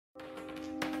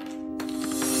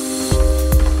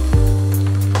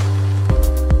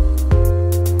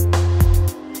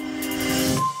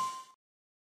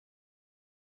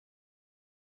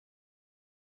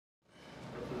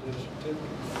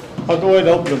I'll go ahead and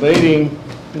open the meeting,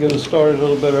 get us started a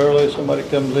little bit early. Somebody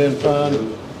comes in, fine.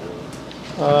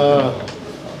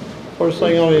 First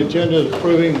thing on the agenda is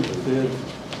approving the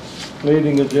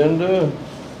meeting agenda.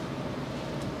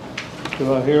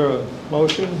 Do I hear a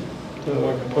motion to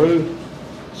approve?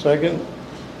 Second?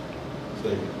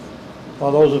 Second.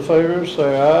 All those in favor,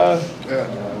 say aye.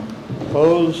 Yeah.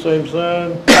 Opposed, same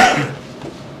sign.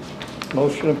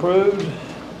 Motion approved.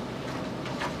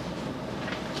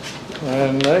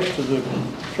 And next is the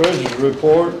treasurer's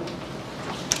report.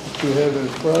 You have it in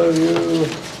front of you.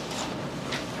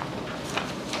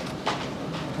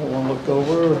 I want to look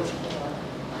over.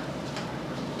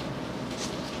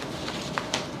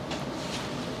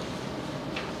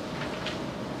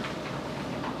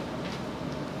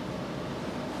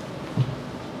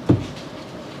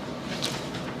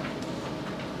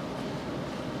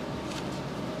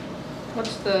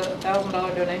 What's the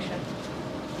 $1,000 donation?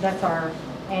 That's our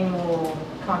annual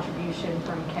contribution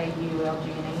from KU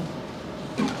LG&E.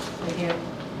 We get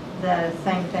the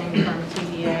same thing from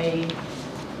TVA,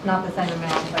 not the same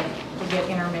amount, but we get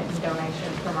intermittent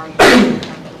donations from our utility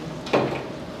companies.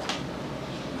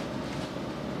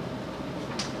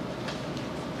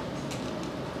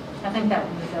 I think that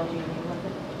one was LG&E, was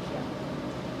it?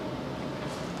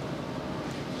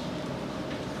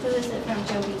 Who is it from,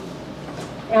 Jody?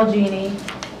 LG&E.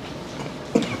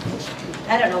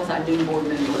 I don't know if I do board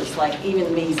members, like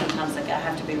even me, sometimes like I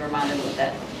have to be reminded of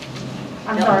that.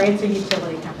 I'm sorry, it's a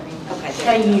utility company. Okay.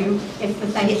 KU, it's the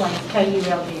same place, KU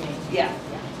LG&E. Yeah.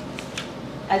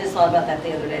 I just thought about that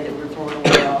the other day, that we're throwing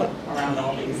away around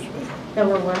all these, That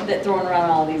we're what? that throwing around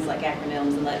all these like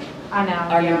acronyms and that I know,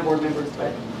 our new yeah. board members,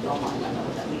 but don't mind, I know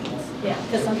what that means. Yeah.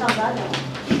 Because sometimes I don't.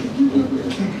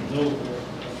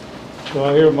 Do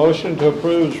I hear a motion to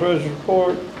approve the treasurer's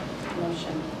report?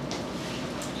 Motion.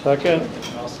 Second?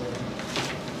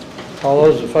 All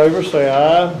those in favor say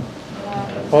aye.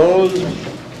 Opposed?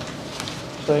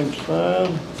 Same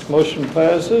sign. Motion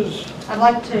passes. I'd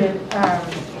like to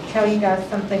tell you guys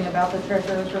something about the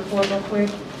treasurer's report real quick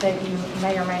that you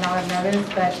may or may not have noticed,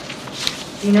 but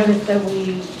you notice that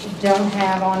we don't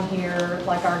have on here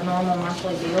like our normal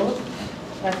monthly bills.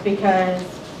 That's because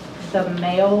the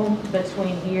mail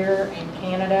between here and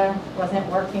Canada wasn't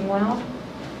working well.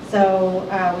 So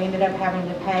we ended up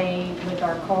having to pay with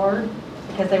our card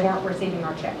because they weren't receiving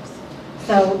our checks.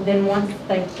 So then once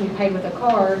we paid with a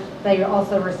card, they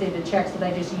also received a check, so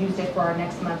they just used it for our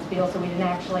next month's bill. So we didn't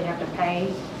actually have to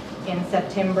pay in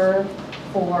September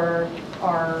for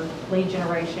our lead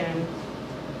generation.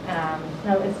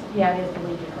 No, it is the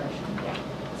lead generation, yeah.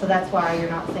 So that's why you're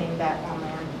not seeing that on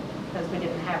there, because we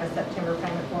didn't have a September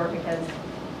payment for it because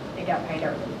it got paid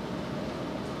early.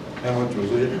 How much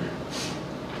was it?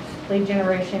 Lead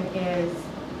generation is,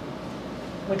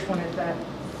 which one is that?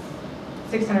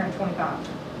 625.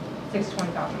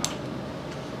 625 a month.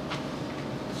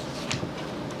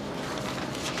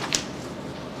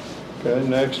 Okay,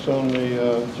 next on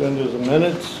the agenda is the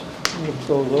minutes. Look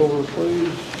those over,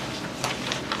 please.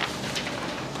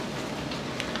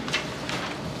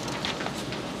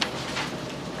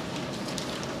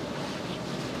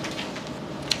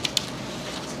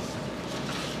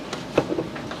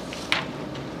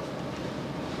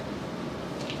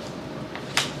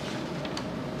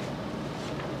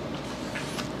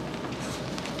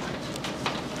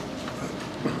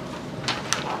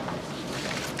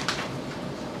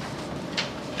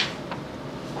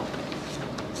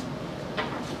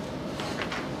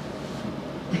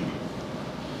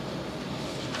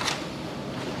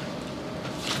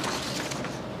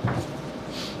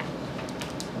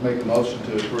 Make a motion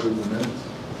to approve the minutes.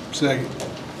 Second.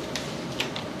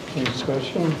 Any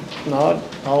discussion? Not.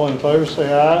 All in favor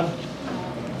say aye.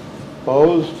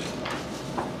 Opposed?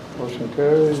 Motion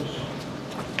carries.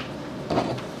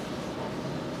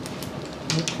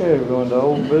 Okay, we're going to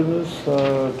old business.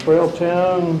 Trail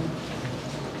Town.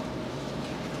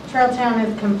 Trail Town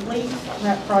is complete.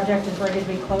 That project is ready to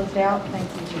be closed out. Thank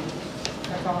you, Jesus.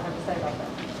 That's all I have to say about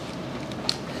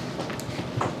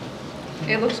that.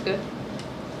 It looks good.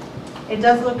 It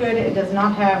does look good. It does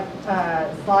not have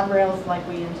slide rails like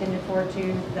we intended for it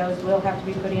to. Those will have to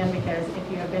be put in because if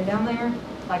you have been down there,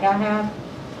 like I have,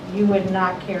 you would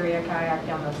not carry a kayak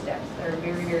down those steps. They're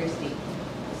very, very steep.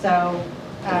 So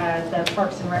the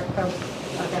Parks and Rec folks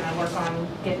are going to work on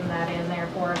getting that in there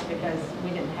for us because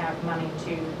we didn't have money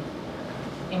to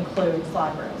include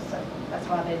slide rails. So that's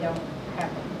why they don't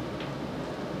have them.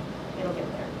 It'll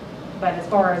get there. But as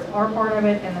far as our part of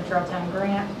it and the Trail Town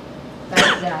grant,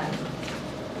 that's done.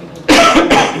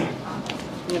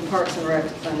 The Parks and Rec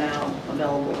are now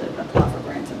available to apply for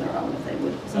grants of their own if they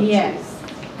would so choose. Yes,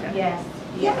 Okay. yes,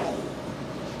 yes,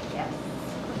 yes.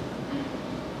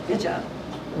 Good job.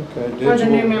 Okay, For the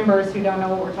new digital, members who don't know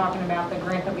what we're talking about, the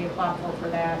grant that we applied for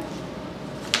that,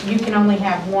 you can only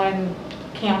have one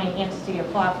county entity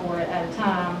apply for it at a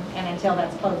time, and until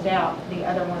that's closed out, the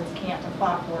other ones can't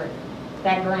apply for it.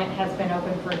 That grant has been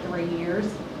open for 3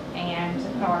 years, and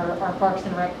our Parks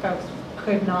and Rec folks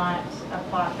could not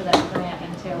apply for that grant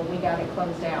until we got it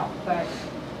closed out. But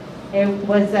it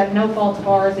was at no fault of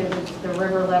ours, it was the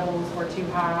river levels were too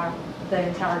high the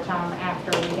entire time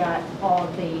after we got all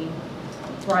of the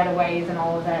right-of-ways and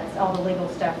all of that, all the legal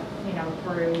stuff, you know,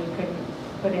 through. We couldn't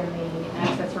put in the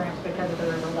access ramps because of the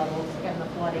river levels and the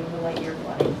flooding, the late year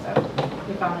flooding, so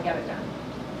we finally got it done.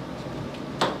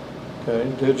 okay,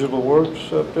 digital works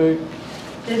update.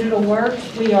 Digital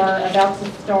Works, we are about to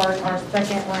start our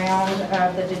second round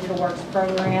of the Digital Works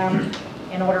program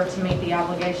in order to meet the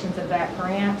obligations of that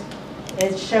grant.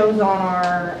 It shows on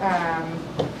our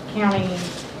county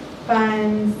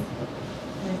funds,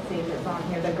 let me see if it's on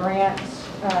here, the grant,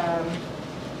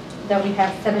 that we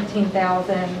have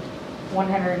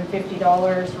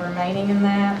 $17,150 remaining in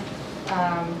that.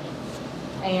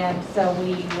 And so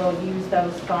we will use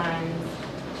those funds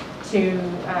to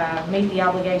meet the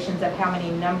obligations of how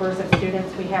many numbers of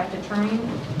students we have to train.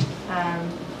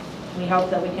 We hope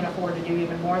that we can afford to do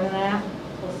even more than that.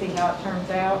 We'll see how it turns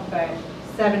out, but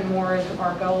 7 more is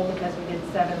our goal because we did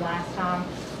 7 last time.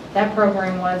 That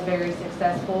program was very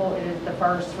successful. It is the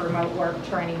first remote work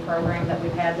training program that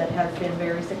we've had that has been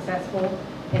very successful.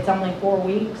 It's only 4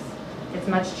 weeks. It's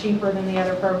much cheaper than the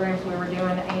other programs we were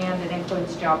doing, and it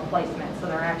includes job placement. So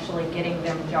they're actually getting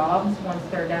them jobs once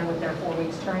they're done with their 4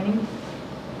 weeks training.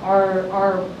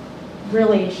 Our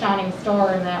really shining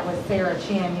star in that was Sarah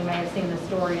Chin. You may have seen the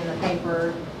story in the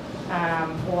paper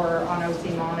or on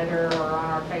OC Monitor or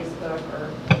on our Facebook or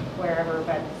wherever,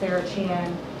 but Sarah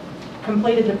Chin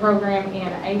completed the program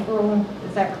in April.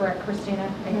 Is that correct, Christina?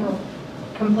 April.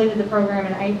 Completed the program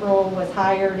in April, was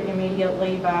hired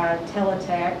immediately by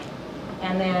Teletech,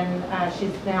 and then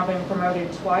she's now been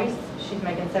promoted twice. She's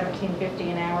making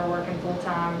 $17.50 an hour working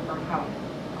full-time from home.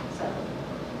 So,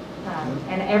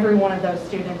 and every one of those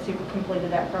students who completed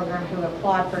that program who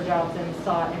applied for jobs and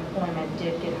sought employment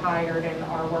did get hired and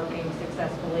are working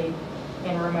successfully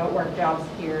in remote work jobs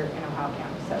here in Ohio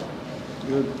County. So,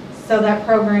 Good. So that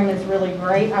program is really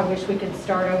great. I wish we could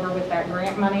start over with that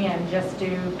grant money and just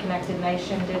do Connected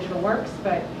Nation Digital Works,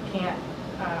 but you can't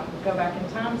go back in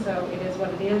time, so it is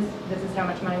what it is. This is how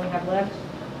much money we have left.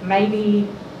 Maybe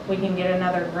we can get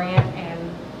another grant and,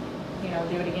 you know,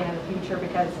 do it again in the future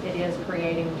because it is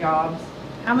creating jobs.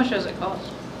 How much does it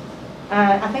cost?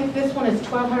 I think this one is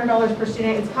 $1,200 per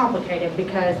student. It's complicated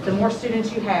because the more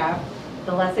students you have,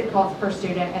 the less it costs per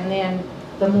student, and then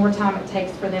the more time it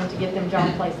takes for them to get them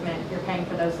job placement, you're paying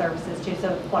for those services too,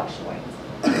 so it fluctuates.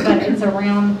 But it's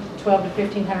around $1,200 to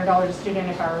 $1,500 a student,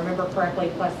 if I remember correctly,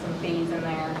 plus some fees in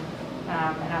there.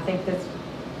 And I think the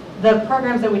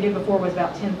programs that we did before was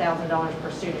about $10,000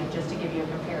 per student, just to give you a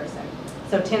comparison.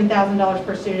 So $10,000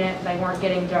 per student, they weren't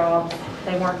getting jobs,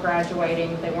 they weren't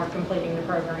graduating, they weren't completing the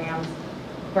programs,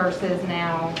 versus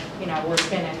now, you know, we're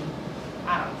spending,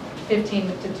 I don't know,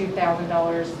 $1,500 to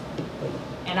 $2,000,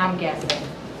 and I'm guessing.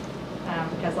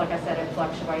 Because like I said, it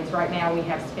fluctuates. Right now we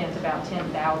have spent about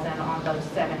 $10,000 on those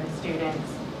 7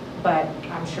 students, but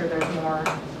I'm sure there's more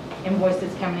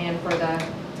invoices coming in for the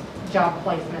job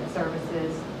placement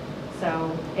services.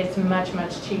 So it's much,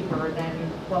 much cheaper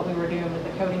than what we were doing with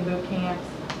the coding boot camps,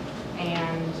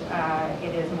 and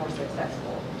it is more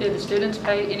successful. Did the students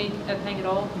pay anything at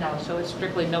all? No. So it's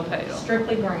strictly no pay at all?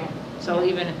 Strictly grant. So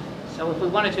if we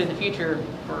wanted to in the future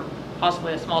for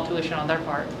possibly a small tuition on their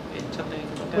part, it's something we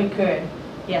could look at? We could,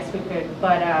 yes, we could,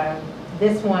 but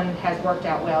this one has worked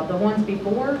out well. The ones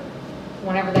before,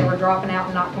 whenever they were dropping out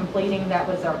and not completing, that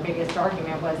was our biggest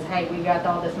argument was, hey, we got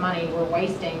all this money, we're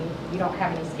wasting, you don't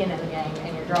have any skin in the game,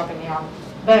 and you're dropping me off.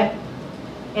 But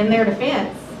in their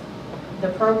defense, the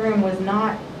program was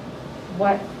not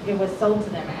what it was sold to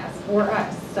them as, or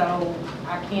us, so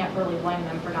I can't really blame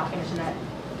them for not finishing that.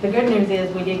 The good news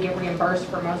is we did get reimbursed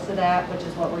for most of that, which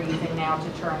is what we're using now to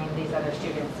train these other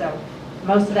students. So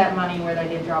most of that money where they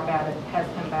did drop out, it has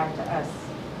come back to us,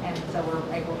 and so we're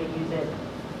able to use it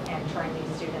and train these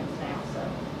students now, so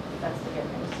that's the good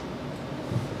news.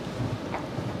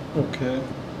 Okay.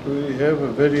 Do we have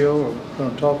a video? We're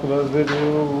going to talk about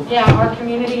video. Yeah, our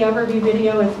community overview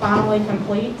video is finally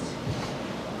complete,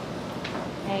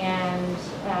 and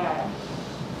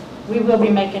we will be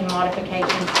making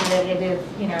modifications to it. It is,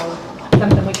 you know,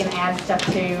 something we can add stuff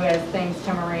to as things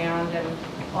come around and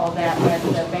all that, but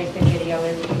the basic video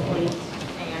is complete,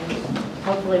 and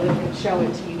hopefully we can show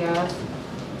it to you guys.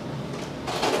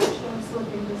 I'm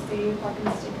looking to see if I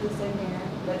can stick this in here.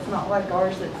 that's not like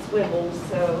ours that swivels,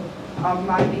 so I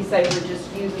might be safer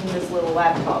just using this little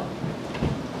laptop.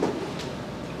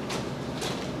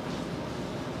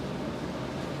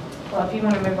 Well, if you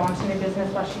want to move on to new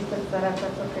business while she sets that up,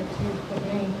 that's okay too with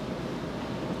me.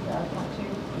 If you guys want to.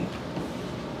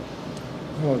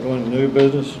 We're going to new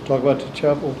business, talk about the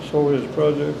chapel storage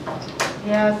project.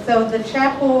 Yeah, so the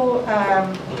chapel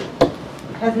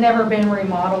has never been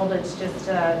remodeled. It's just,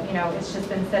 it's just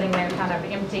been sitting there kind of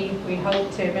empty. We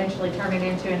hope to eventually turn it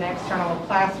into an external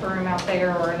classroom out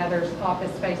there or another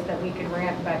office space that we could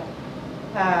rent, but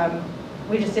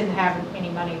we just didn't have any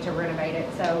money to renovate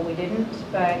it, so we didn't.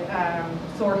 But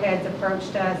Soreheads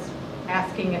approached us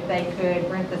asking if they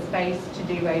could rent the space to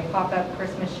do a pop-up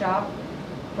Christmas shop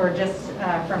for just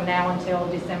from now until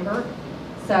December.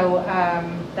 So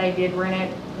they did rent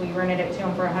it. We rented it to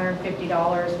them for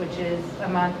 $150, which is a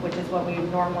month, which is what we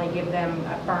normally give them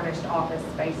a furnished office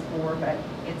space for, but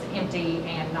it's empty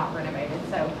and not renovated.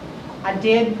 So I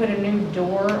did put a new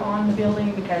door on the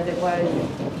building because it was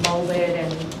molded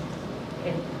and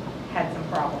it had some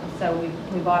problems. So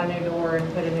we bought a new door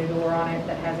and put a new door on it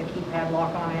that has a keypad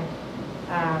lock on it.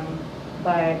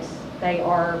 But they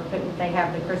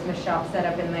have the Christmas shop set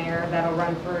up in there. That'll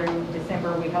run through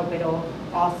December. We hope it'll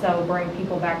also bring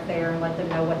people back there and let them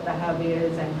know what the hub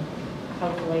is and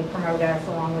hopefully promote us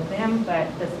along with them. But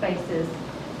the space is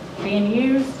being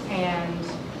used and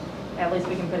at least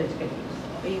we can put it to good use.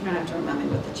 But you're gonna have to remind me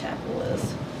what the chapel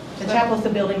is. The chapel's the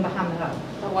building behind the hub.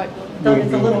 The white building. So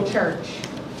it's a little church.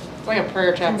 It's like a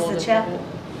prayer chapel. It's the just- chapel.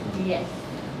 Yes.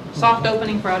 Soft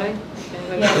opening Friday.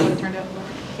 Yeah. What it turned out to be.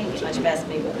 Can't get much past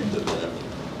me, but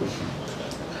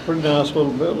Pretty nice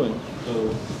little building.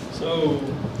 So,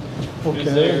 is Okay.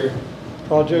 there,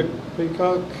 Project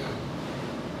Peacock.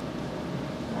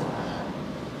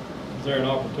 is there an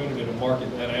opportunity to market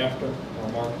that after, or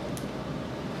market?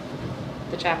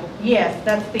 The chapel. Yes,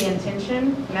 that's the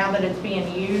intention, now that it's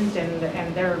being used and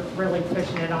they're really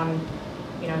pushing it on,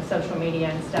 social media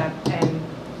and stuff. And,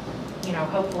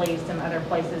 hopefully some other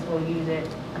places will use it.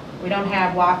 We don't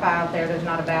have Wi-Fi out there, there's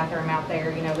not a bathroom out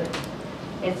there,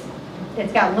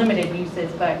 it's got limited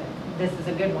uses, but this is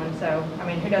a good one. So, I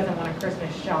mean, who doesn't want a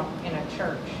Christmas shop in a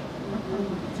church?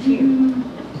 It's cute.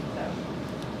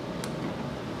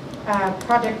 So.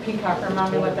 Project Peacock,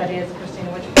 remind me what that is,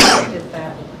 Christina, which project is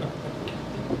that?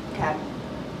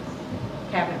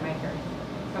 Cabinet maker.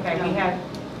 Okay, we have,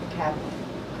 The cabinet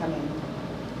coming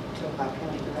to Ohio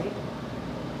County, right?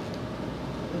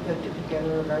 We put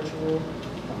together a virtual.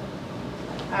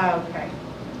 okay,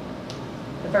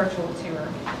 the virtual tour.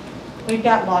 We've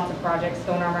got lots of projects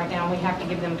going on right now, and we have to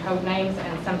give them code names,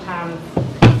 and sometimes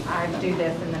I do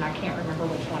this and then I can't remember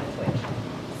which one is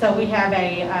which. So we have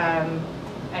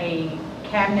a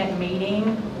cabinet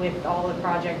meeting with all the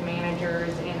project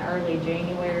managers in early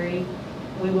January.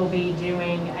 We will be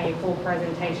doing a full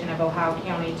presentation of Ohio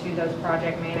County to those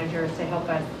project managers to help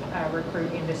us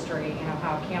recruit industry in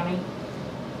Ohio County.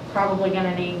 Probably going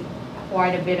to need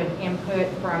quite a bit of input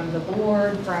from the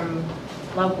board, from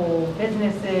local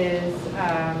businesses.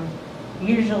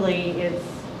 Usually it's,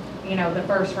 the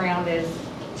first round is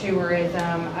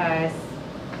tourism, us,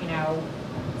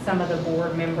 some of the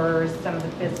board members, some of the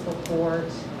fiscal court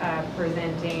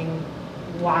presenting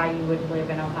why you would live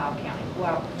in Ohio County.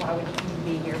 Well, why would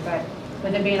you be here? But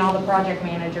with it being all the project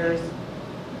managers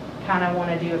kind of want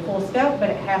to do a full scope,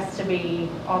 but it has to be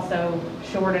also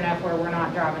short enough where we're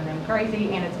not driving them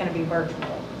crazy, and it's going to be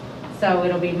virtual. So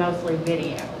it'll be mostly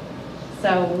video.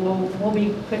 So we'll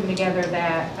be putting together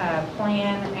that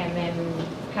plan and then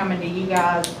coming to you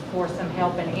guys for some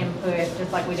help and input,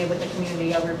 just like we did with the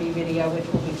community overview video, which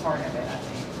will be part of it, I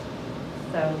think.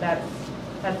 So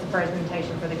that's the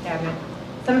presentation for the cabinet.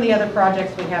 Some of the other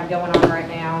projects we have going on right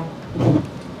now,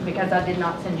 because I did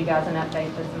not send you guys an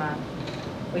update this month.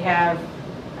 We have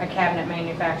a cabinet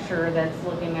manufacturer that's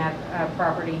looking at a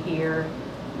property here.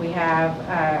 We have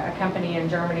a company in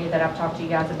Germany that I've talked to you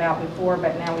guys about before,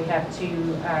 but now we have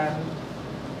two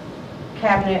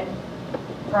cabinet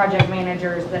project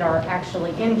managers that are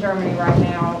actually in Germany right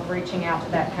now, reaching out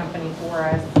to that company for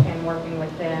us and working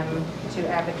with them to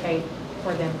advocate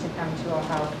for them to come to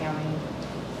Ohio County.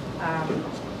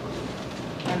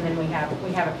 And then we have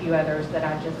a few others that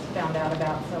I just found out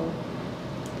about, so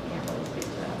I can't really speak to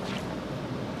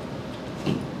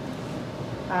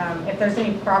that. If there's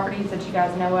any properties that you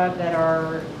guys know of that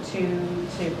are 2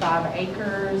 to 5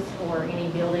 acres or any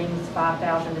buildings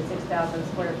 5,000 to 6,000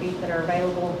 square feet that are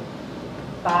available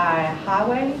by a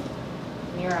highway,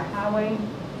 near a highway,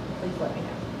 please let me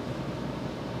know.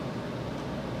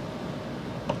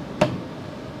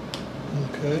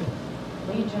 Okay.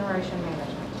 Lead generation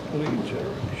management. Lead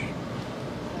generation.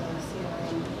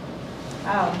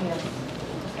 Oh, yes.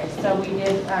 Okay, so we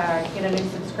did get a new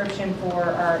subscription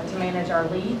to manage our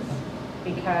leads,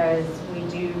 because we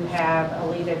do have a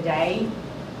lead a day,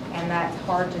 and that's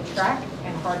hard to track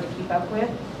and hard to keep up with.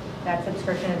 That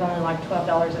subscription is only like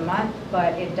 $12 a month,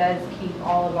 but it does keep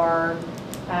all of our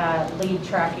lead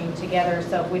tracking together.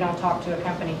 So if we don't talk to a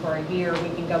company for a year, we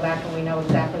can go back and we know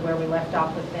exactly where we left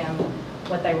off with them,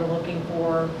 what they were looking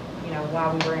for, you know,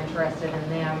 why we were interested in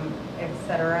them,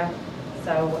 etc.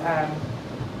 So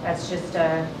it's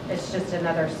just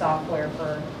another software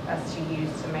for us to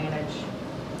use to manage,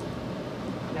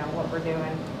 you know, what we're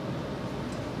doing.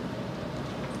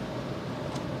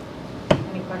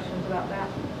 Any questions about that?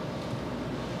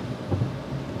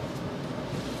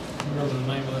 Remember the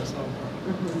name of that software?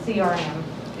 CRM.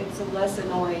 It's a less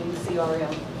annoying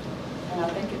CRM, and I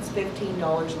think it's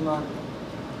 $15 a month.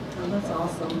 Oh, that's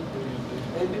awesome.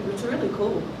 It's really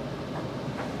cool.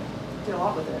 Do a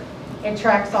lot with it. It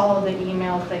tracks all of the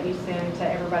emails that you send to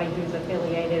everybody who's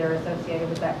affiliated or associated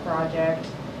with that project,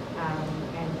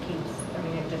 and keeps, I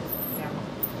mean, it just, you know,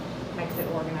 makes it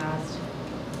organized.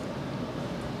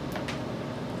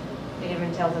 It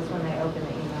even tells us when they open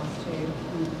the emails too.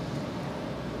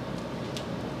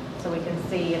 So we can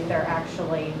see if they're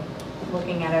actually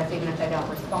looking at us, even if they don't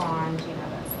respond, you know,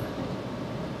 that sort of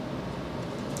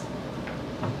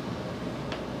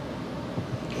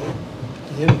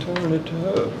thing. Intern it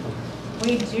to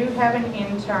We do have an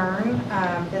intern.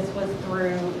 This was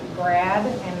through Grad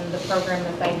and the program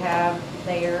that they have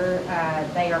there.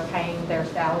 They are paying their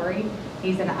salary.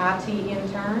 He's an IT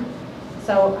intern.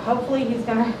 So hopefully he's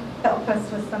going to help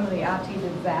us with some of the IT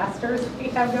disasters we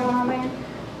have going on there.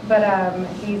 But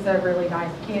he's a really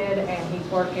nice kid, and he's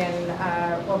working,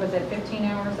 what was it, 15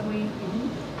 hours a week?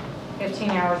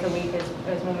 15 hours a week is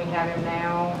when we have him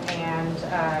now, and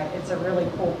it's a really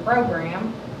cool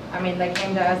program. I mean, they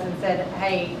came to us and said,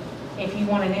 hey, if you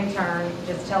want an intern,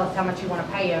 just tell us how much you want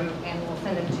to pay him, and we'll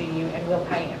send him to you, and we'll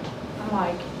pay him. I'm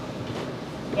like,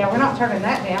 yeah, we're not turning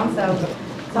that down.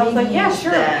 So I was like, yeah,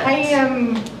 sure, pay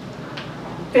him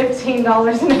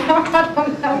 $15 an hour. I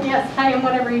don't know. Yes, pay him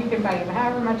whatever you can pay him.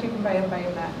 However much you can pay him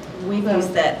that. We've So-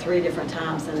 used that 3 different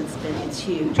times, and it's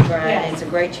huge. Grad, Yes. it's a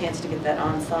great chance to get that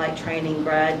on-site training.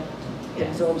 Grad Yes.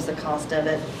 absorbs the cost of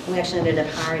it. We actually ended up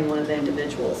hiring one of the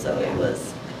individuals, so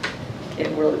it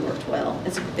really worked well.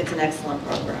 It's an excellent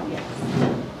program. Yes.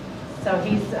 So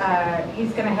he's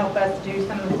going to help us do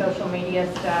some of the social media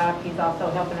stuff. He's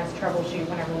also helping us troubleshoot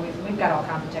whenever we've got all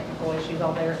kinds of technical issues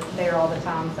all there all the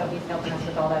time. So he's helping us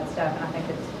with all that stuff, and I think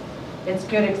it's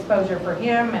good exposure for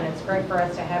him, and it's great for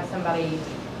us to have somebody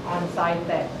on site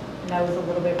that knows a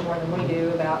little bit more than we do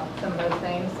about some of those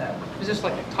things. So Is this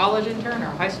like a college intern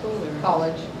or high school? Or?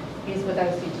 college, he's with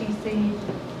OCTC,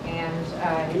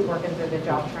 and he's working through the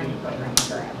job training program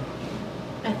for him.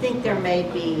 I think there may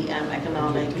be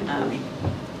economic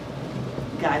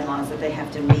guidelines that they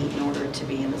have to meet in order to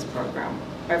be in this program.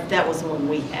 Or if that was the one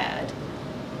we had.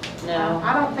 No?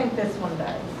 I don't think this one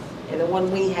does, Yeah, the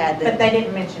one we had but that. they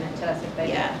didn't mention it to us if they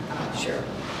did. Yeah, I don't know. sure.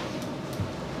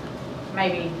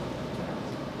 Maybe.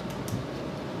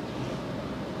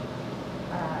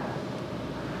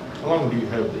 How long do you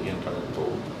have the intern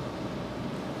for?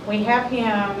 We have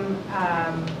him,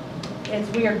 it's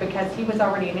weird because he was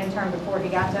already an intern before he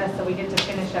got to us, so we get to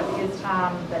finish up his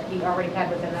time that he already had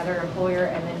with another employer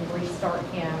and then restart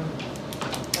him.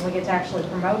 And we get to actually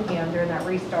promote him during that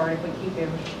restart if we keep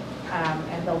him,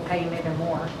 and they'll pay him even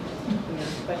more.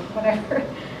 But whatever.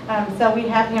 So we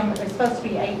have him, it's supposed to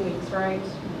be 8 weeks, right?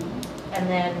 And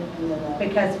then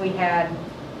because we had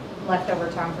leftover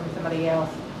time from somebody else,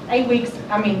 8 weeks,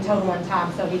 I mean, total in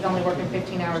time, so he's only working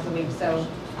 15 hours a week, so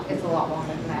it's a lot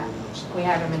longer than that. We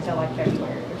have him until like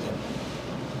February or something.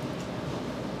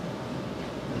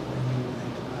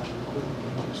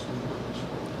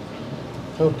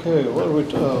 Okay,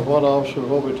 what officer,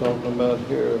 what are we talking about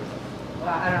here? Well,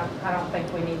 I don't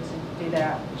think we need to do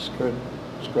that.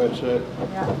 Scratch that.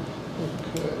 Yeah.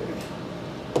 Okay.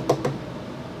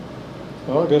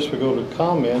 Well, I guess we go to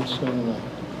comments, and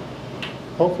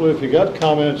hopefully if you got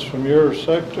comments from your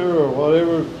sector or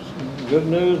whatever, good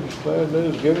news, bad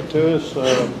news, give it to us.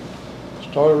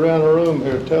 Start around the room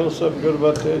here. Tell us something good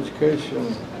about the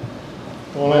education.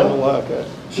 One out of Wildcat.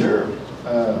 Sure.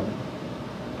 Of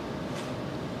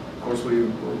course, we're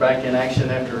back in action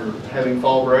after having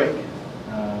fall break.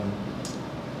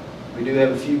 We do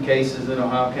have a few cases in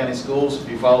Ohio County schools. If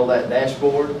you follow that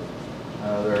dashboard,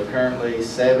 there are currently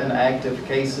 7 active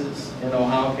cases in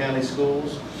Ohio County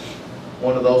schools.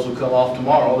 One of those will come off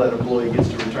tomorrow. That employee gets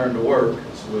to return to work.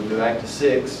 So we'll go back to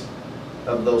 6.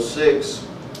 Of those 6,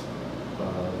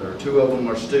 there are 2 of them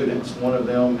are students. One of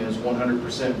them is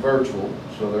 100% virtual,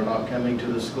 so they're not coming to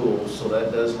the schools. So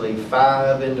that does leave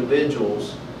 5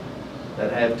 individuals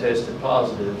that have tested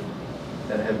positive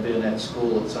that have been at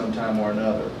school at some time or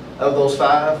another. Of those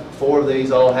 5, 4 of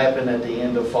these all happened at the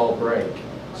end of fall break.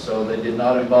 So they did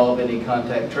not involve any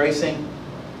contact tracing.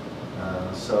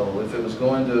 So if it was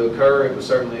going to occur, it was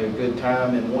certainly a good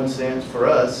time in one sense for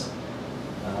us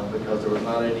because there was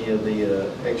not any of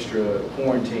the extra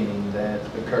quarantining that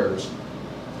occurs.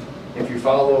 If you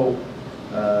follow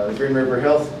the Green River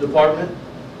Health Department,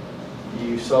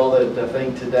 you saw that I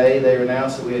think today they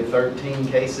announced that we had 13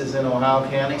 cases in Ohio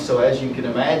County. So as you can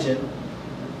imagine,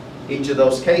 each of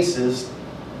those cases,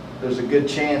 there's a good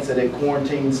chance that it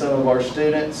quarantined some of our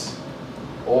students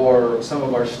or some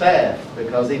of our staff,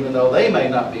 because even though they may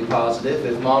not be positive,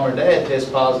 if mom or dad tests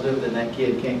positive, then that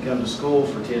kid can't come to school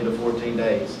for 10 to 14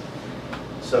 days.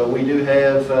 So we do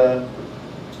have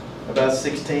about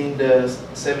 16 to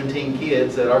 17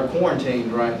 kids that are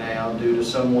quarantined right now due to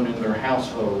someone in their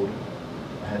household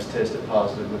has tested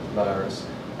positive with the virus.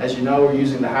 As you know, we're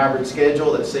using the hybrid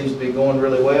schedule that seems to be going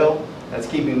really well. That's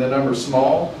keeping the numbers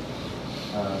small.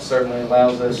 Certainly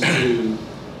allows us to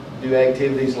do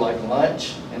activities like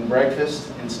lunch and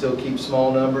breakfast and still keep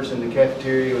small numbers in the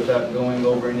cafeteria without going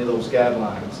over any of those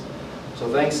guidelines.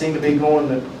 So things seem to be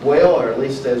going well, or at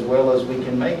least as well as we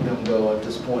can make them go at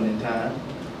this point in time.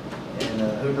 And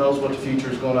who knows what the future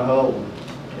is going to hold.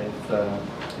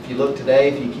 If you look today,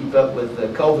 if you keep up with the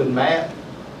COVID map,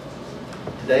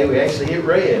 today we actually hit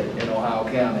red in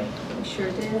Ohio County. We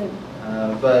sure did.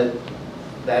 But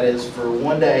that is for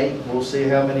one day. We'll see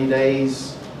how many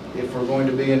days, if we're going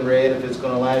to be in red, if it's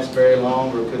going to last very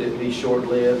long, or could it be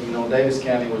short-lived. You know, Davis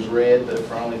County was red, but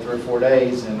for only 3 or 4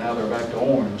 days, and now they're back to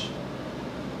orange.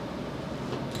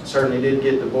 Certainly did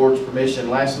get the board's permission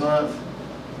last month,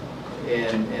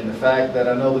 and the fact that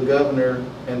I know the governor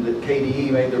and the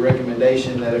KDE made the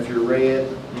recommendation that if you're red,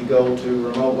 you go to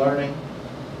remote learning.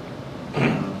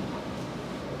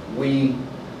 We,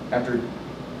 after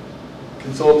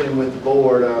consulting with the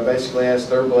board, I basically asked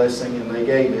their blessing, and they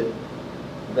gave it,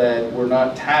 that we're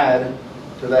not tied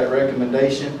to that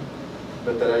recommendation,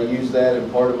 but that I use that in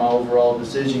part of my overall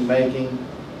decision making.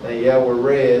 That yeah, we're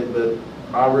red, but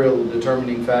our real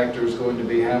determining factor is going to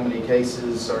be how many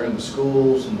cases are in the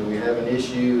schools, and do we have an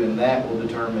issue, and that will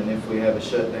determine if we have a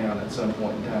shutdown at some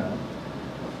point in time.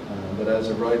 But as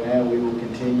of right now, we will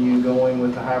continue going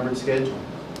with the hybrid schedule.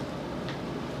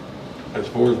 As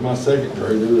far as my second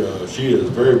grader, she is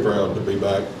very proud to be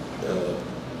back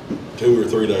 2 or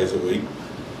 3 days a week.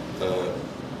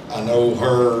 I know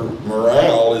her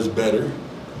morale is better.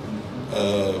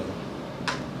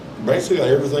 Basically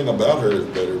everything about her is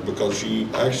better because she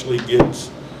actually gets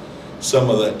some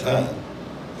of that time.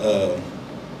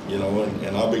 You know,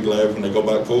 and I'll be glad when they go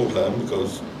back full time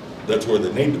because that's where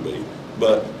they need to be.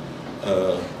 But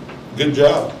good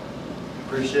job.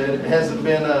 Appreciate it. It hasn't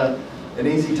been an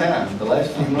easy time. The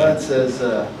last few months has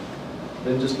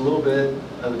been just a little bit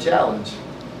of a challenge.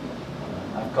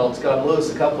 I've called Scott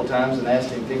Lewis a couple times and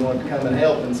asked him if he wanted to come and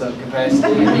help in some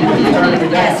capacity, and he turned me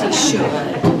down. Yes, he should.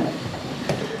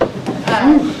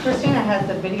 Christina has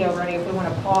the video ready if we want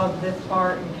to pause this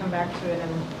part and come back to it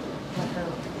and let her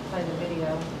play the video.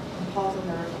 I'm pausing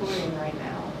the recording right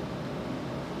now.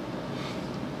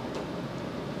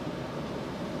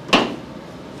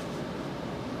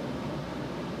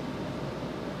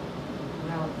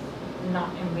 Now, it's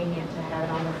not convenient to have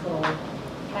it on this little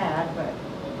pad, but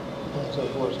That's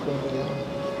what's going to be on.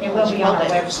 it will be on our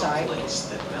website. Place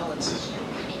that balances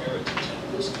human heritage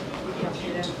and wisdom with a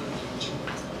view to the future.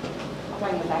 I'll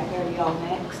bring it back there to y'all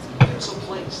next. There's a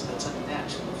place that's a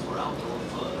natural for outdoor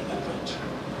fun and adventure.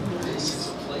 This is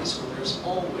a place where there's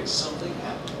always something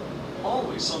happening,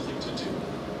 always something to do.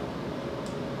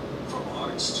 From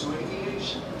arts to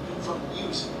aviation, from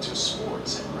music to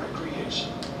sports and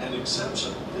recreation, and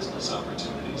exceptional business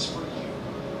opportunities for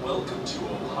you. Welcome to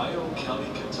Ohio County,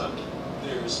 Kentucky.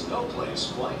 There's no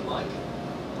place quite like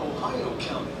it. Ohio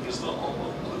County is the home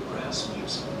of bluegrass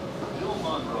music. Bill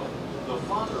Monroe, the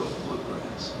father of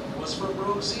bluegrass, was from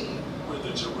Rosine, where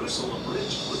the Jerusalem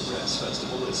Bridge Bluegrass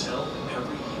Festival is held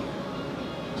every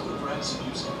year. Bluegrass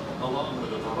music, along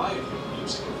with a variety of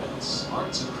music events,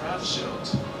 arts and crafts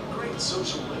shows, great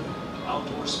social living,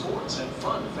 outdoor sports, and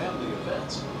fun family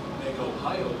events, make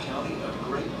Ohio County a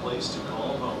great place to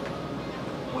call home.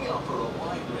 We offer a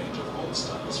wide range of home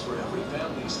styles for every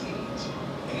family's needs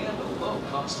and a low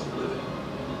cost of living.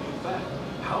 In fact,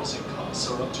 housing costs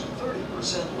are up to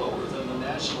 30% lower than the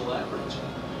national average.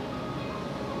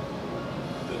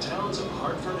 The towns of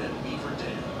Hartford and Beaver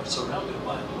Dam are surrounded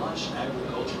by lush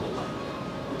agricultural land,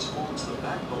 which which forms the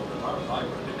backbone of our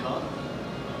vibrant economy.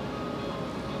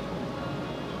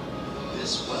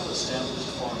 This well-established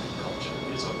farming culture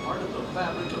is a part of the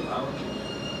fabric of our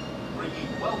community,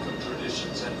 bringing welcome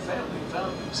traditions and family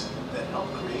values that help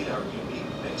create our unique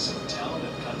mix of town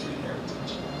and country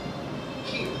heritage.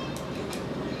 Here, you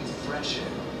can breathe fresh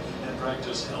air and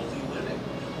practice healthy living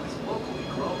with locally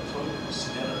grown produce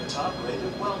and our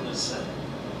top-rated wellness center.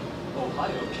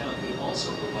 Ohio County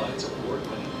also provides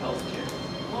award-winning health care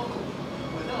locally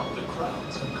without the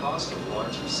crowds and cost of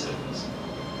larger cities.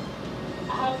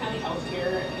 Ohio County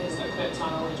Healthcare is equipped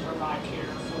not only to provide care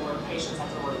for patients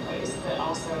at their workplace, but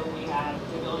also we have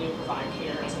the ability to provide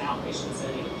care as an outpatient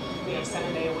setting. We have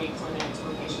 7-day-a-week clinics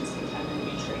where patients can come and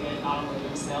be treated not only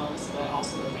themselves, but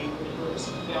also their family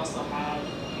members. We also have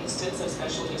extensive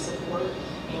specialty support,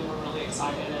 and we're really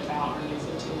excited about our new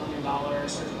 $15 million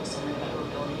surgical center that we're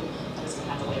building. That is going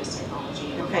to have the latest technology.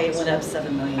 Okay, it went up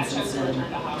 7 million I chose since to then. return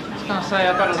to Ohio County. I was gonna say,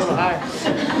 I thought it was a little higher.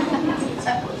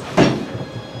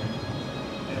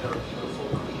 And our beautiful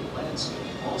green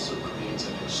landscape also creates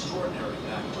an extraordinary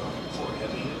backdrop for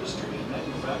heavy industry and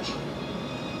manufacturing,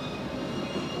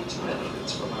 which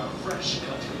benefits from our fresh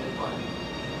country environment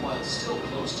while still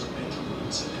close to major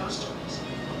routes and customers.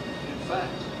 In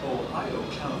fact, Ohio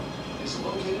County is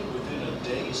located within a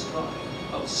day's drive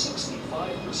of 65%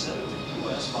 of the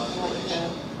U.S.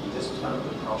 population. This was kind of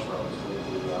the crossroads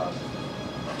with the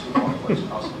two parkways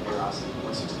crossing here,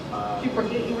 I-165. Did you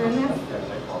forget you were in that?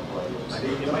 That parkway.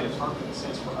 It made perfect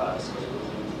sense for us because we do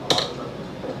a lot of trucking.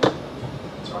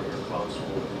 It's right here close,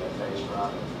 we're within a day's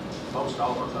drive. Most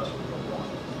all of our customers are one.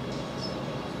 So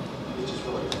it's just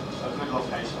really a good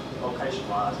location.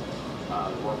 Location-wise,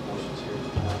 the workforce is here.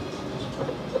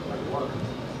 Make it work.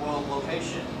 Well,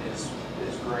 location is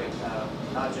great,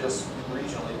 not just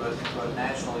regionally, but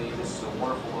nationally. This is a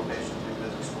wonderful location to do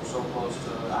business. We're so close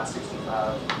to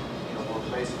I-65. You know, we're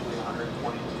basically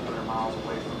 120 to 200 miles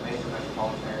away from major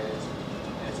metropolitan areas.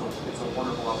 And it's a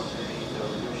wonderful opportunity to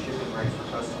reduce shipping rates for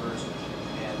customers.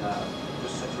 And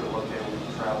just centrally located, we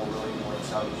can travel really anywhere in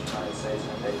Southeast United States in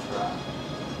a day's drive.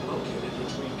 Located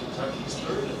between Kentucky's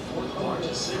third and fourth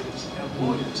largest cities,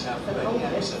 employers have ready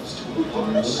access to a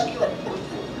large, skilled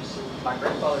workforce. My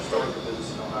grandfather started the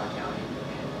business in Ohio County,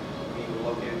 and we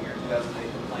were located here in 2008.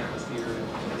 The plant was here, and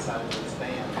we decided to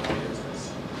expand the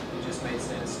business. It just made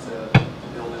sense to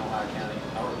build in Ohio County.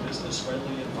 Our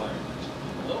business-friendly environment,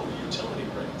 low utility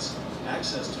rates,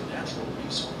 access to natural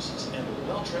resources, and a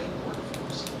well-trained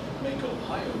workforce make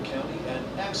Ohio County an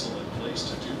excellent place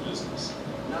to do business.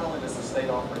 Not only does the state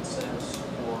offer incentives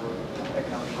for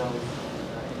economic growth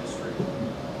industry,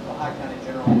 Ohio County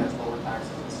generally has lower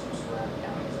taxes than some surrounding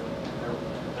counties, and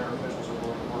their officials are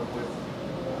willing to work with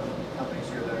companies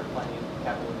here that are planning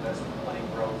capital investment, planning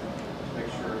growth, to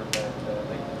make sure that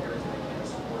they can do everything they can to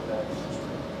support that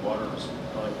industry. Water is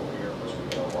plentiful here. Of course, we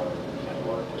get our water, the county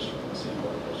water district, the city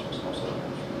water district, also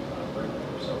great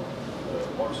here. So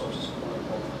the water source is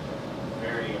plentiful,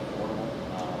 very affordable.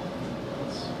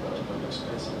 It's relatively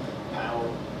expensive. Power,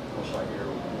 of course, right here,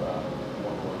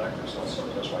 one of our electric source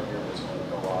service right here is going to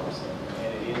go obviously,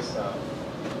 and it is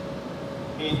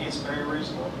it's very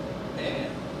reasonable.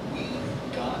 And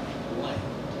we've got land.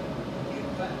 In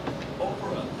fact,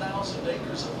 over 1,000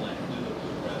 acres of land in the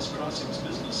Bluegrass Crossings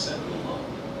Business Center alone.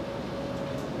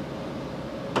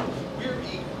 We're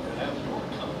eager to have your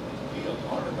company be a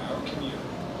part of our community.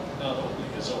 Not only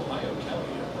is Ohio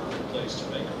County a perfect place to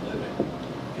make a living,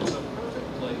 it's a perfect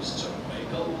place to make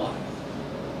a life.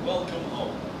 Welcome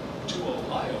home to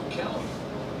Ohio County.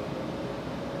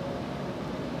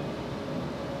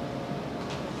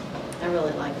 I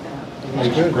really like that.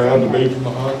 I'm just proud to be from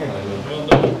Ohio County. Well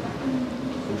done.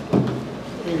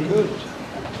 Very good.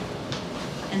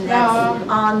 And that's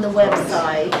on the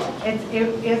website. It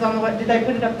is on the web, did they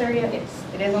put it up there yet? It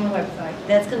is on the website.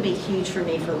 That's going to be huge for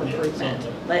me for recruitment.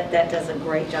 That does a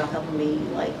great job helping me,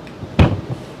 like,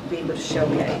 be able to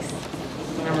showcase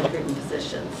when I'm recruiting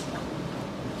positions.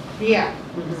 Yeah,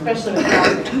 especially with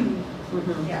housing.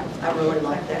 Mhm. Yeah. I really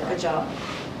like that. Good job.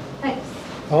 Thanks.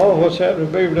 Oh, what's happening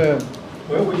to Beaver Dam?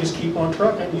 Well, we just keep on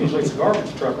trucking. Usually it's a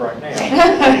garbage truck right now.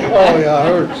 Oh, yeah, I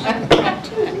heard.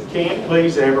 Can't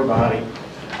please everybody.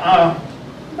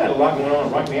 We've had a lot going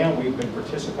on right now. We've been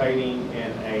participating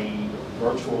in a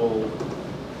virtual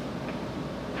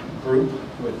group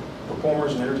with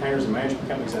performers and entertainers and management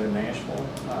companies out of Nashville.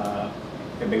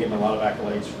 Have been getting a lot of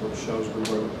accolades for the shows we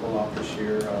were able to pull off this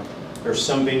year. There's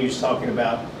some venues talking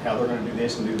about how they're going to do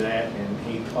this and do that, and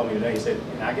he called me today. He said,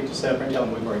 and I get to sit up and tell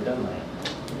them we've already done that.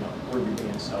 You know, where we've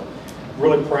been. So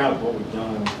really proud of what we've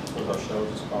done with our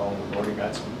shows this fall. We've already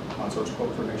got some concerts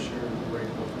booked for next year, and we're ready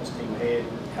to go full steam ahead.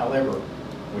 However,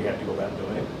 we have to go about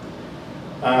doing it.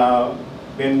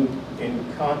 Been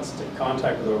in constant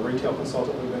contact with a retail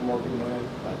consultant we've been working with.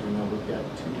 I do know we've got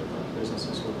 2 different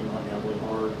businesses working right now really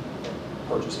hard at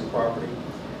purchasing property.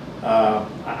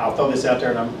 I'll throw this out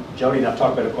there, and Jody and I've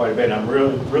talked about it quite a bit, and I'm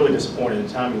really disappointed. The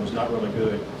timing was not really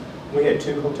good. We had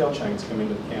 2 hotel chains come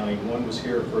into the county. One was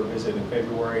here for a visit in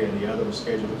February, and the other was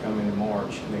scheduled to come in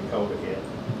March, and then COVID hit.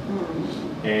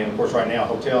 And of course, right now,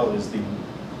 hotel is the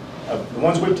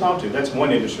ones we've talked to. That's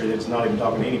one industry that's not even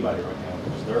talking to anybody right now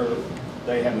because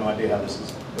they have no idea how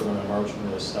they're going to emerge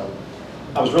from this. So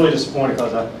I was really disappointed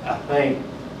because I think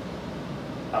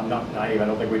I'm not naive. I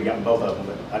don't think we'd gotten both of them,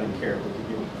 but I didn't care.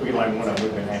 If we could land one of them,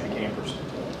 we've been happy campers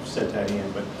to set that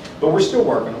in. But we're still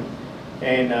working them.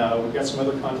 And we've got some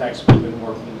other contacts we've been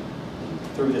working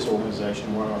through this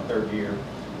organization. We're on our 3rd year.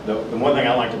 The one thing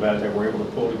I liked about it, they were able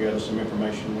to pull together some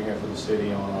information we have for the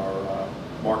city on our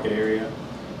market area.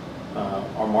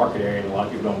 Our market area, and a lot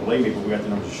of people don't believe me, but we got the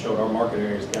numbers to show it. Our market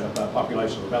area has got a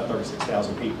population of about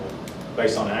 36,000 people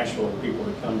based on actual people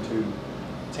that come to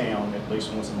town at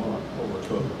least once a month over a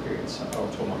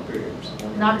 12-month period.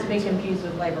 Not to be confused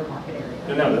with labor market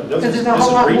area. No, this is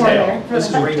retail. This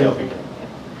is retail people.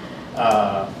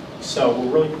 So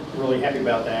we're really happy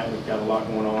about that. We've got a lot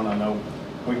going on. I know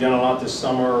we've done a lot this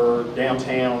summer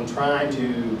downtown, trying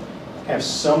to have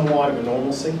somewhat of a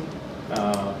normalcy.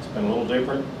 It's been a little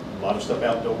different. A lot of stuff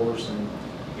outdoors,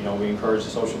 and we encourage the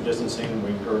social distancing.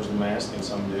 We encourage the masking.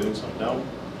 Some do, and some don't.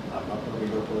 I'm not going to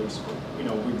be their police, but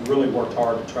we've really worked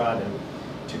hard to try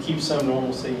to keep some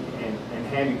normalcy and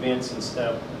have events and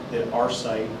stuff that are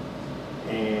safe.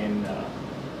 And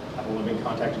I've only been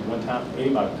contacted one time from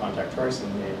anybody with contact tracing,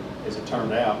 and as it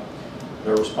turned out,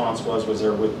 their response was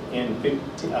they're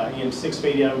in 6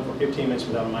 feet of them for 15 minutes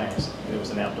without a mask, and it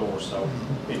was an outdoor, so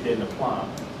it didn't apply.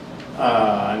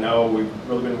 I know we've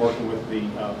really been working with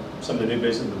some of the new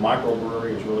business. The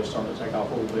microbrewery is really starting to take off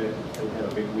a little bit. They had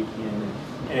a big weekend,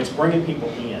 and it's bringing people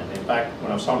in. In fact,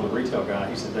 when I was talking to the retail guy,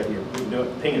 he said that he was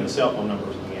pinging the cell phone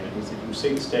numbers again, and he said, you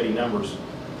see the steady numbers.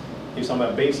 He was talking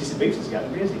about Beefs. He said, Beefs has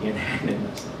gotten busy again, and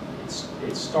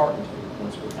it's starting to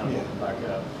once we kind of open back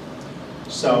up.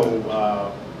 So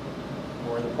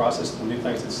we're in the process of new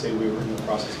things at the city. We were in the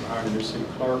process of hiring a new city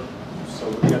clerk. So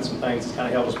we've got some things that's kind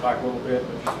of held us back a little bit,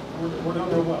 but we're doing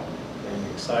real well.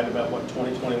 And excited about what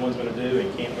 2021 is going to do,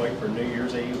 and can't wait for New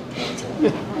Year's Eve.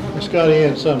 It's got to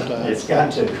end sometime. It's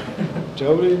got to.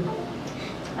 Jody?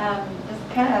 Just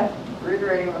kind of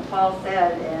reiterating what Paul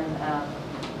said, and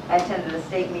I attended a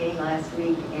state meeting last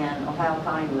week, and Ohio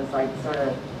County was sort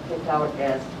of picked out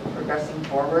as progressing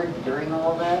forward during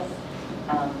all of this.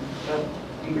 The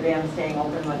Beaver Dam staying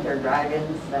open with their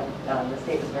drive-ins, the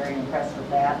state was very impressed with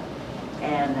that.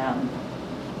 And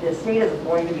the state is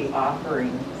going to be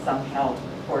offering some help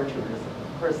for tourism.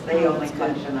 Of course, they only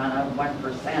function on a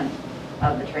 1%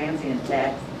 of the transient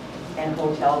tax, and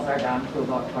hotels are down to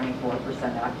about 24%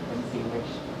 occupancy, which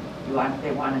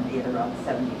they want to be at around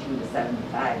 72 to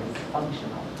 75 is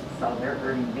functional. So they're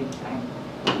hurting big time.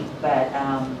 But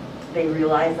they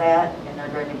realize that, and they're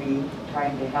going to be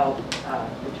trying to help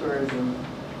the tourism,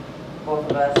 both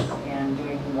of us, and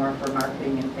doing more for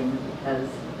marketing and things, because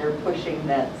they're pushing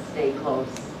that stay close.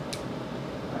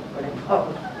 What do you call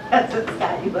it? That's what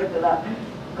Scott, you looked it up.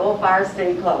 Go far,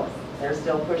 stay close. They're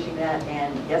still pushing that,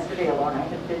 and yesterday alone I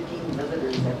had 15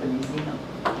 visitors at the museum.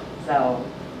 So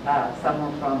some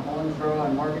were from Owensboro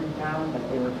and Morgantown, but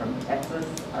they were from Texas,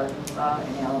 Arkansas,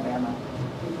 and Alabama.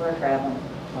 People are traveling.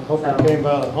 I hope they came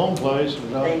by the home place and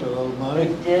got a little money.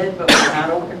 They did, but we're not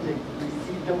open to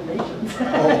receive donations.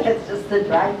 Oh. It's just the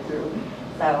drive-through.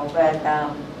 So, but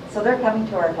so they're coming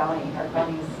to our county. Our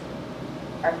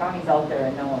county's out there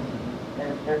and know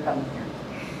them. They're coming here.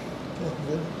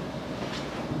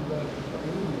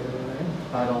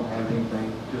 I don't have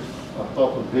anything. Just I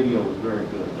thought the video was very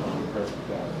good. I'm impressed with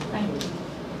that. Thank you.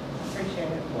 Appreciate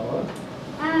it.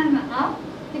 I'll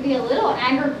give you a little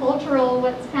agricultural,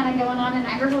 what's kind of going on in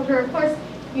agriculture. Of course,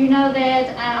 you know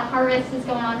that harvest is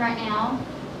going on right now,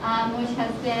 which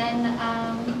has been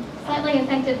slightly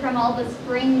affected from all the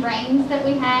spring rains that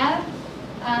we have,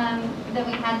 that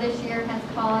we had this year has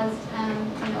caused,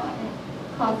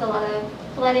 caused a lot of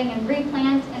flooding and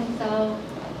replant, and so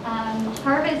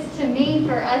harvest to me,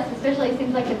 for us especially,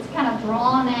 seems like it's kind of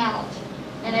drawn out.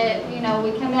 And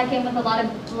we come back in with a lot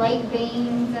of late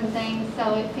beans and things,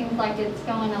 so it seems like it's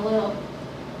going to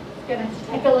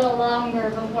take a little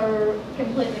longer before we're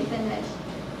completely finished.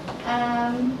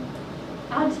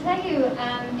 I'll tell you,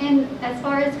 and as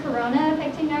far as Corona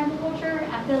affecting agriculture,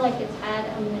 I feel like it's had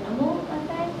a minimal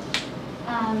effect,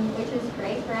 which is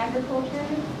great for agriculture.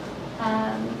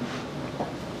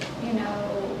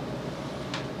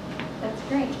 That's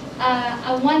great.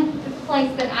 One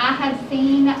place that I have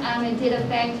seen, it did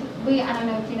affect, I don't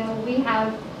know if you know, we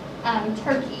have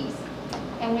turkeys,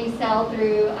 and we sell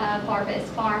through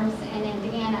Harvest Farms in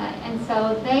Indiana, and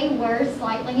so they were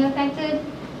slightly affected.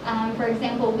 For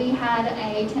example, we had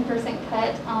a 10%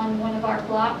 cut on one of our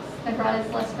blocks that brought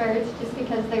us less birds just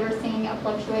because they were seeing a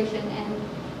fluctuation in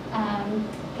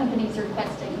companies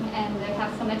requesting, and they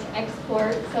have so much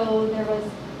export, so there was,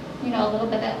 you know, a little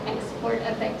bit of export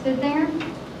affected there.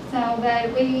 So,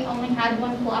 but we only had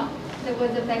one block that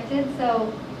was affected,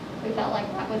 so we felt like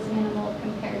that was minimal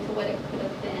compared to what it could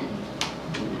have been.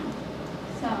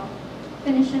 So,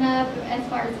 finishing up as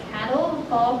far as cattle,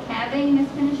 fall calving is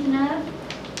finishing up,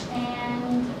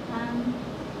 and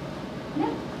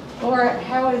yeah. Laura,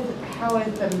 how is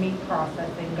the meat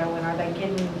processing going?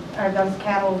 Are those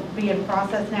cattle being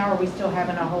processed now, or are we still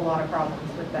having a whole lot of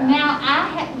problems with that? Now,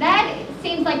 that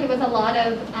seems like it was a lot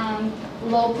of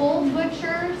local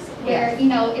butchers where, Yes. you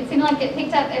know, it seemed like it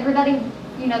picked up everybody,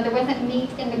 you know, there wasn't meat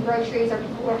in the groceries or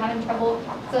people were having trouble.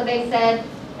 So they said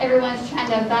everyone's trying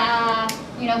to buy,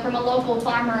 you know, from a local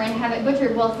farmer and have it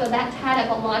butchered. Well, so that tied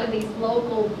up a lot of these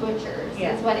local butchers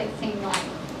Yeah. is what it seemed like.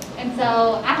 And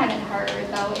so I haven't heard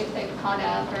though if they've caught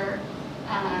up or,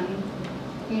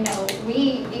 you know,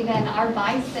 our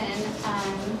bison,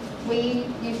 we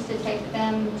used to take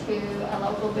them to a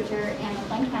local butcher in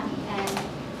McLean County, and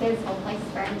his whole place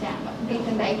burned down. Beef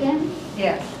and bacon.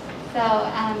 Yes. So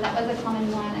that was a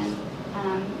common one, and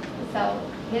so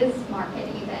his market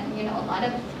even, you know, a lot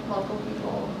of local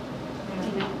people,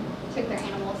 you know, took their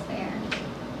animals there.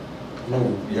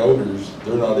 No, Yoder's,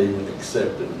 they're not even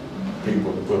accepting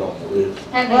people to put on the list.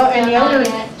 Well, and Yoder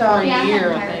stopped, Yeah, I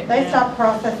hadn't heard. they stopped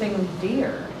processing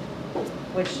deer,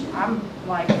 which I'm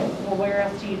like, well, where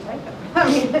else do you take them? I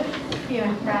mean, you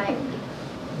know. Right,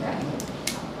 right.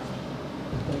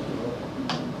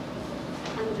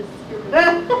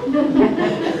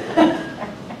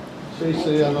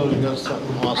 CC, I know you got something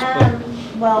in hospital.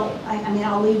 Well, I mean,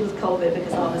 I'll lead with COVID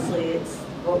because obviously it's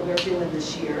what we're doing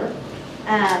this year.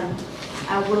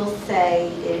 I will say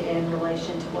in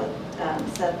relation to what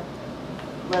Seth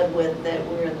led with, that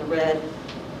we're in the red.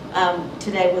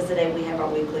 Today was the day we have our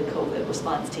weekly COVID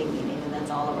response team meeting, and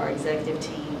that's all of our executive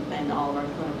team and all of our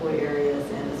clinical areas,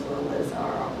 and as well as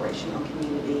our operational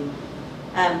community.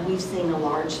 We've seen a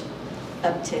large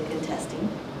uptick in testing.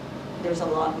 There's a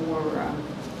lot more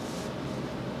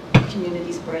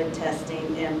community spread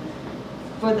testing, and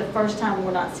for the first time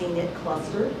we're not seeing it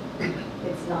clustered.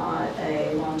 It's not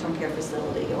a long-term care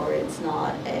facility, or it's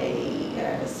not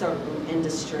a certain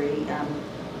industry.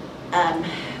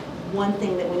 One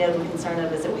thing that we know we're concerned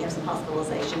of is that we have some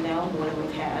hospitalization now, more than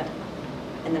we've had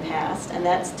in the past, and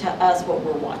that's to us what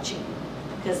we're watching.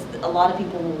 Because a lot of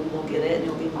people will get it and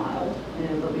it'll be mild and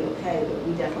it'll be okay, but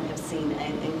we definitely have seen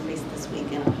an increase this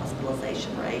week in our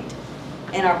hospitalization rate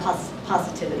and our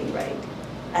positivity rate.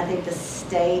 I think the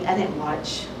state, I didn't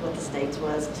watch what the state's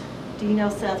was. Do you know,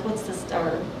 Seth,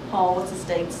 or Paul, what's the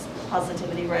state's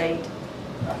positivity rate?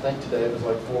 I think today it was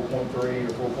like 4.3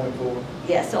 or 4.4.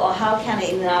 Yeah, so Ohio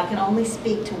County, and I can only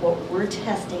speak to what we're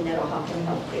testing at Ohio County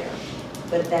Healthcare,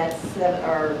 but that's,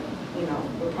 you know,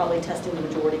 we're probably testing the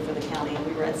majority for the county, and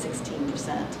we were at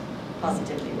 16%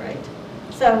 positivity rate.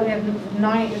 So we have the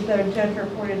judge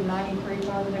reported 93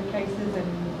 positive cases and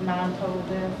 9 total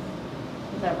deaths.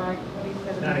 Is that right? What he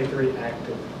said? 93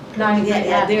 active. 93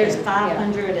 Yeah, there's active,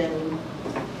 500 and...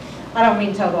 I don't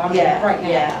mean total, I mean right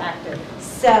now, active.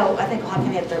 So I think Ohio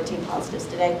County had 13 positives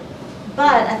today.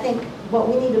 But I think what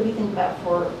we need to rethink about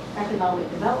for economic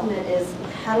development is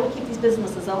how do we keep these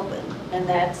businesses open? And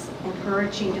that's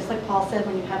encouraging, just like Paul said,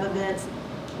 when you have events,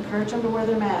 encourage them to wear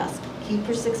their mask, keep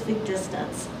your 6 feet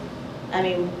distance. I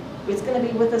mean, it's going to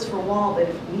be with us for a while, but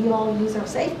if we all use our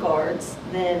safeguards,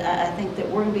 then I think that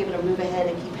we're going to be able to move ahead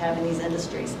and keep having these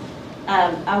industries.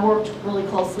 I worked really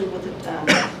closely with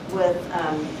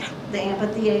the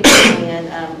amphitheater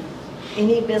and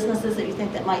any businesses that you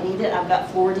think that might need it. I've got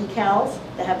 4 decals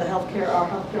that have our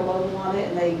healthcare logo on it,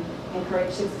 and they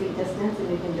encourage 6 feet distance, and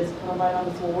you can just put them right on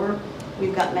the floor.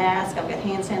 We've got masks, I've got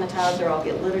hand sanitizer, I'll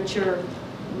get literature.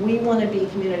 We want to be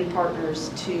community partners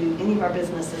to any of our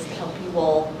businesses to help you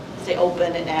all stay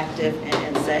open and active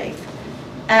and safe.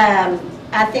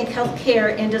 I think healthcare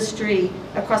industry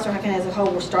across Ohio County as a whole,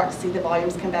 we're starting to see the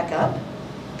volumes come back up.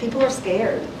 People are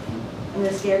scared, and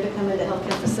they're scared to come into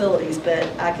healthcare facilities, but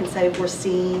I can say we're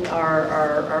seeing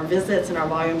our visits and our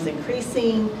volumes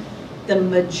increasing. The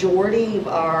majority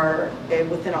of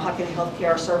within Ohio County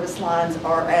Healthcare, our service lines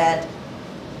are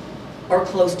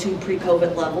close to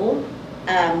pre-COVID level.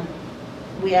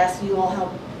 We ask you all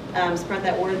help spread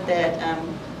that word that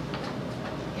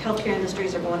healthcare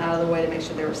industries are going out of their way to make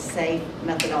sure there are safe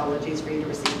methodologies for you to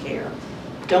receive care.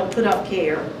 Don't put off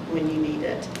care when you need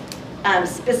it.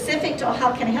 Specific to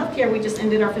Ohio County Healthcare, we just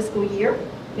ended our fiscal year.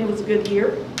 It was a good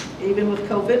year. Even with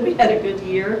COVID, we had a good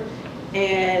year.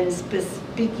 And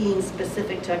speaking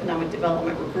specific to economic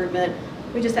development recruitment,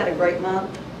 we just had a great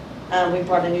month. We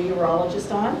brought a new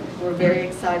urologist on. We're very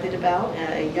excited about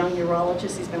a young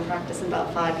urologist. He's been practicing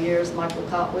about 5 years, Michael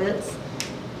Kotwitz.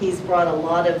 He's brought a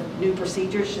lot of new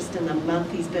procedures just in the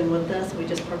month he's been with us. We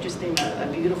just purchased him a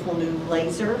beautiful new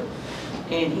laser,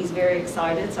 and he's very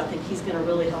excited. So I think he's going to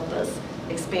really help us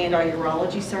expand our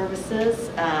urology services.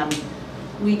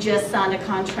 We just signed a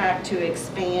contract to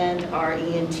expand our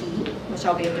ENT, which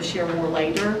I'll be able to share more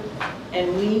later.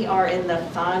 And we are in the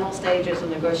final stages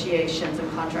of negotiations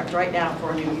and contract right now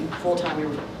for a new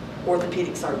full-time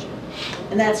orthopedic surgeon.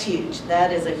 And that's huge.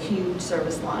 That is a huge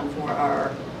service line for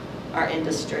our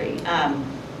industry.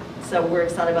 So we're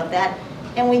excited about that.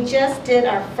 And we just did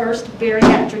our first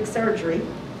bariatric surgery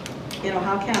in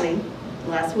Ohio County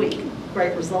last week.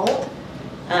 Great result.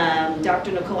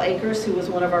 Dr. Nicole Akers, who was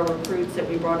one of our recruits that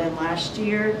we brought in last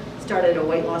year, started a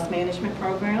weight loss management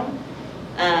program.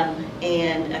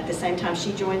 And at the same time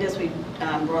she joined us, we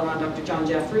brought on Dr. John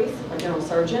Jeffries, a general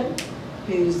surgeon,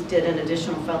 who's did an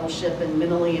additional fellowship in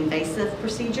minimally invasive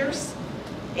procedures.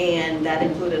 And that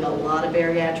included a lot of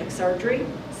bariatric surgery.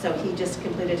 So he just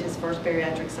completed his first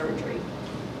bariatric surgery.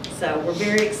 So we're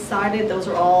very excited. Those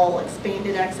are all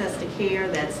expanded access to care.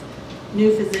 That's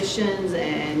new physicians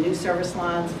and new service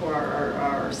lines for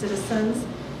our citizens.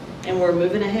 And we're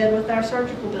moving ahead with our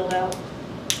surgical build out.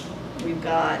 We've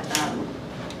got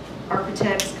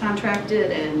architects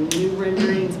contracted and new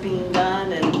renderings being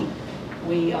done, and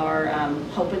we are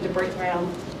hoping to break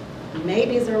ground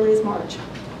maybe as early as March.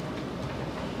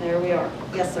 There we are.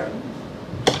 Yes, sir.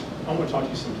 I want to talk to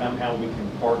you sometime how we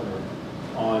can partner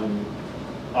on,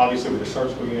 obviously with the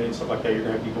surgical unit and stuff like that, you're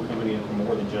going to have people coming in from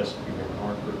more than just you here in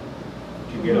Hartford.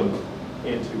 To get them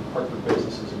into Hartford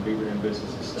businesses and Beaver Dam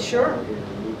businesses stuff. Sure. Over here.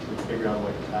 We need to figure out a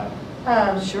way to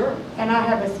tie. Sure. And I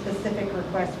have a specific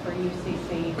request for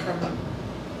UCC from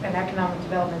an economic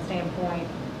development standpoint.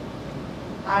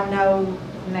 I know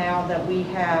now that we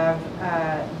have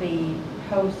the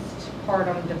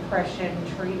postpartum depression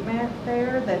treatment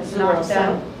there that's not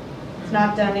done. It's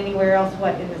not done anywhere else.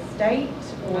 What, in the state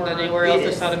or Not anywhere else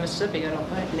outside of Mississippi, I don't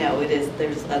think. No, it is.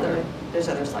 There's other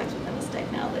sites within the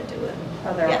state now that do it.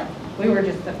 Oh, there are. We were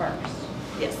just the first.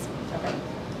 Yes. Okay.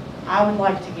 I would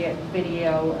like to get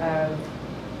video of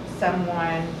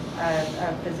someone,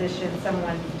 a physician,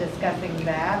 someone discussing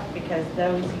that, because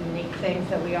those unique things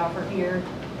that we offer here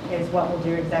is what will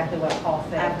do exactly what Paul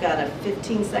said. I've got a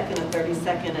 15-second, a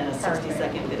 30-second, and a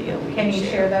 60-second video. Can you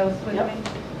share those with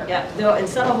me? Yeah, and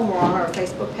some of them are on our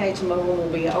Facebook page, and some of them will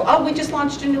be, oh, we just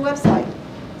launched a new website.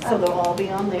 So they'll all be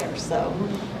on there, so.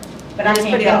 But I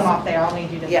can't get them off there, I'll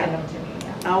need you to send them to me.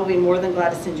 I'll be more than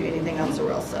glad to send you anything on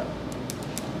Xarelto.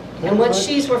 And what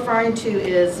she's referring to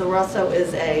is Xarelto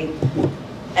is a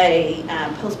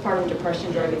postpartum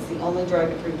depression drug. It's the only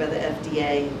drug approved by the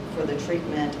FDA for the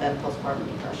treatment of postpartum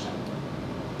depression.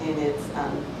 And it's,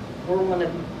 we're one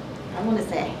of, I want to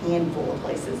say a handful of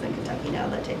places in Kentucky now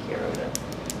that take care of it.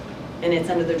 And it's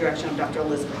under the direction of Dr.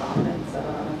 Elizabeth Bachman. So I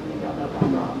don't know if any of y'all know Dr.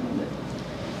 Bachman,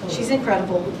 but she's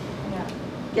incredible. Yeah.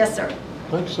 Yes, sir.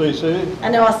 Thanks, Cece. I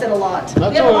know I said a lot. That's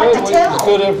We have a lot to tell. It's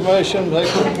good information. They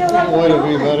got a lot can wait a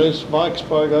going few on. minutes. Mike's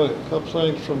probably got a couple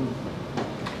things from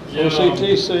Yeah,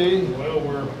 OCTC. Well,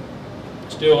 we're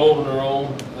still holding our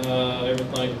own.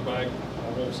 Everything's back,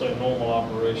 I won't say normal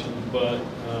operations, but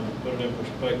to put it in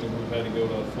perspective, we've had to go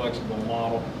to a flexible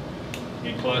model.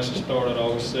 Get classes started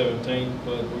August 17th,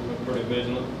 but we've been pretty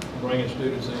vigilant, bringing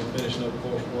students in and finishing up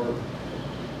coursework.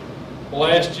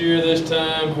 Last year, this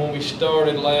time, when we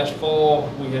started last fall,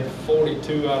 we had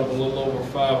 42 out of a little over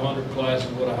 500 classes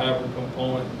with a hybrid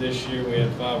component. This year, we had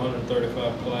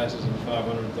 535 classes and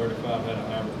 535 had a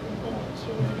hybrid component, so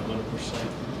we're at 100%.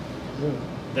 Yeah.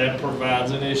 That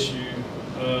provides an issue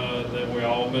that we've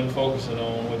all been focusing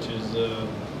on, which is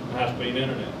high-speed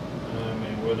internet. I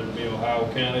mean, whether it be Ohio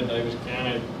County, Davis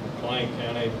County, McLean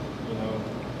County, you know,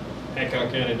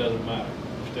 Hancock County, doesn't matter.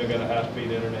 We've still got a high-speed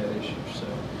internet issue, so.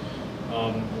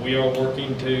 We are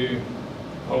working to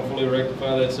hopefully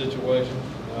rectify that situation.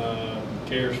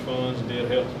 CARES funds did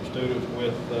help some students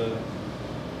with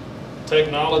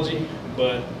technology,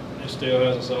 but it still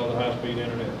hasn't solved the high-speed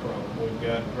internet problem. We've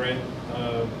got grant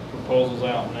proposals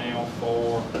out now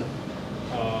for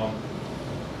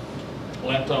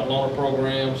laptop loaner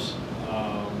programs.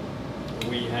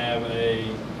 We have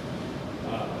a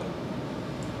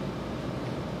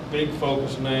big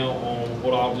focus now on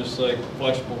what I'll just say,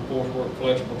 flexible coursework,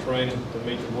 flexible training to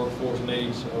meet the workforce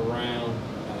needs around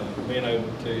being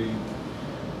able to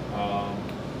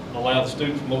allow the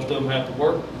students, most of them have to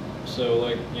work, so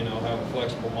they, have a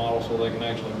flexible model so they can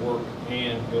actually work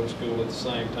and go to school at the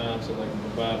same time so they can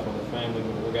provide for their family.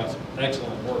 But we've got some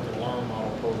excellent work and learn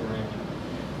model programs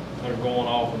that are going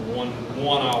off, and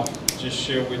one I'll just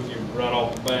share with you right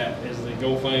off the bat is the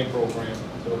Go Fame program.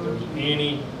 So if there's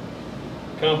any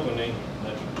company,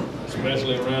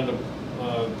 especially around the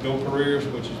Go Careers,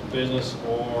 which is business,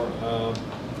 or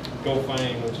Go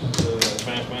Fame, which is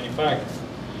advanced manufacturing,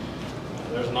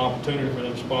 there's an opportunity for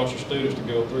them to sponsor students to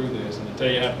go through this. And to tell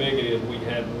you how big it is, we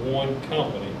had one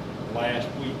company last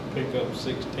week pick up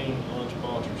 16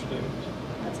 unsponsored students.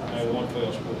 That's awesome. At one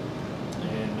fell swoop.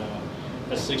 And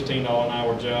that's $16 an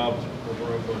hour job with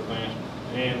room for advancement.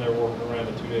 And they're working around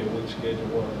a 2-day-a-week schedule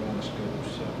while they're going to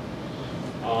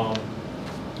school.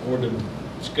 So we're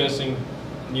discussing,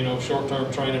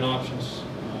 short-term training options.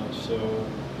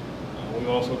 We've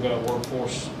also got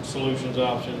workforce solutions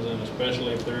options, and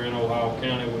especially if they're in Ohio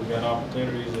County, we've got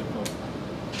opportunities.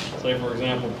 If, say, for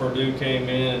example, Purdue came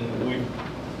in, and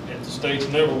if the state's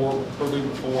never worked with Purdue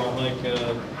before, I think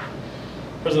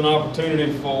there's an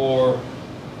opportunity for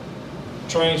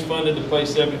trains funded to pay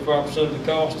 75% of the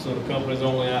cost, so the company's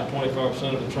only out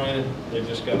 25% of the training. They've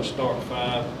just got to start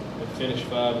 5 and finish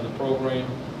 5 in the program.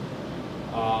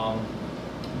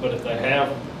 But if they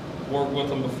have worked with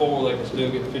them before, they can still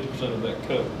get 50% of that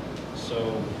cut.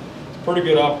 So it's a pretty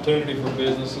good opportunity for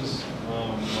businesses.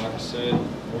 Like I said,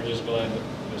 we're just glad to,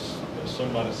 as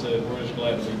somebody said, we're just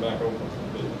glad to be back open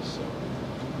for business. So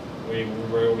we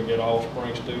were able to get all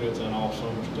spring students and all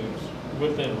summer students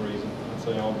within reason. I'd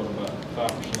say all but about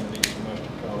 5% each semester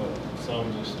caught up.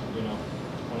 Some just,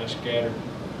 when they scattered,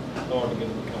 it's hard to get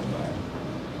them to come back.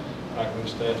 Faculty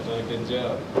staff's done a good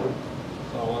job.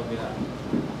 That's all I've got.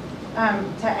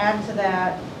 To add to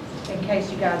that, in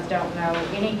case you guys don't know,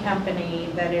 any company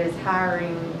that is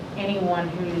hiring anyone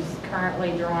who's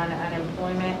currently drawing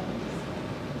unemployment,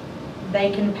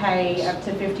 they can pay up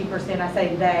to 50%. I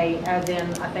say they, as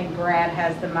in, I think Brad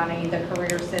has the money, the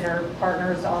Career Center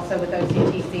partners also with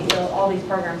OCTC, so all these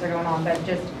programs are going on, but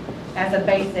just as a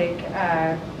basic,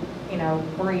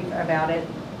 brief about it,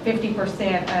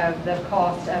 50% of the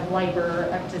cost of labor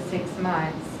up to 6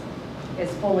 months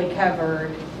is fully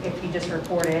covered if you just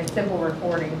report it. It's simple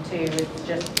reporting too. It's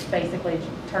just basically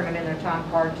turning in their time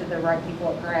card to the right people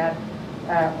at Grad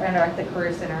and at the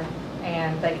Career Center,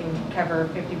 and they can cover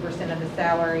 50% of the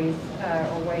salaries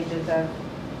or wages of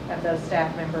those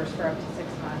staff members for up to 6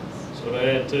 months. So to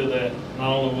add to that,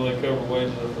 not only will they cover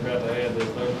wages, I forgot to add this,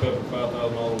 they'll cover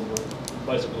 $5,000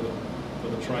 basically for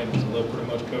the training, so they'll pretty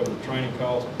much cover the training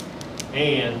cost.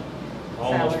 And I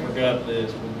almost forgot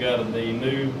this, we've got the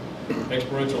new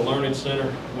Experiential Learning Center,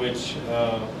 which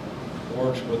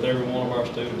works with every one of our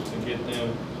students to get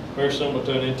them very similar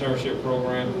to an internship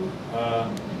program,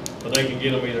 but they can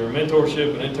get them either a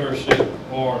mentorship, an internship,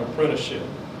 or an apprenticeship.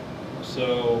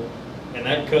 So, and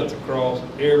that cuts across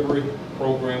every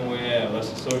program we have.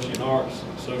 That's Associate in Arts,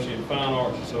 Associate in Fine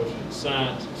Arts, Associate in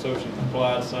Science, Associate in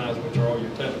Applied Science, which are all your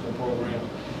technical programs.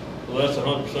 So that's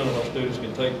 100% of our students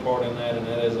can take part in that, and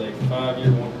that is a 5-year,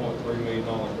 $1.3 million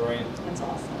grant. That's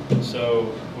awesome.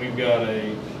 So we've got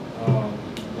a,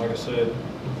 like I said,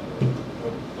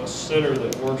 a center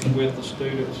that works with the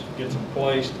students, gets them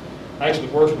placed, actually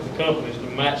works with the companies to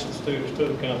match the students to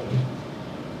the companies.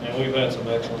 And we've had some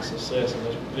excellent success, and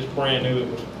it's brand new. It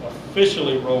was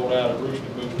officially rolled out at Rooster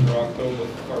Booster October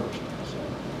 1st. So.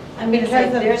 I'm going to say,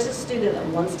 if there's a student that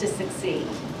wants to succeed,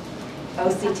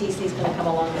 OCTC is going to come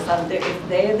along beside them. If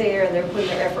they're there and they're putting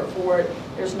their effort forward,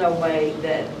 there's no way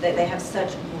that they have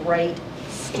such great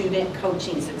student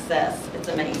coaching success. It's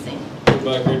amazing. We're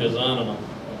back here designing a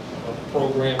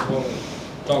program for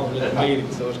talking to the meeting,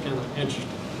 so it's kind of interesting.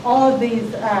 All of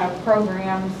these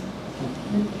programs,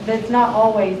 it's not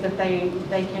always that they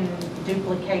can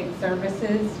duplicate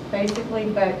services, basically,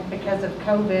 but because of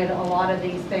COVID, a lot of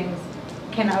these things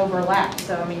can overlap.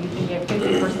 So, I mean, you can get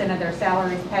 50% of their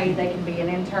salaries paid, they can be an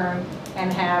intern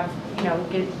and have,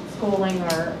 get schooling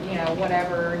or,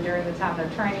 whatever during the time they're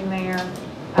training there.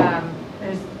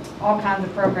 There's all kinds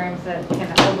of programs that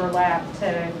can overlap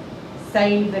to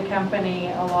save the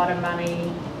company a lot of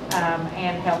money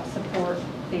and help support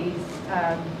these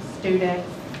students,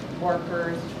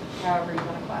 workers, however you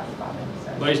want to classify them.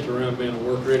 So. Based around being a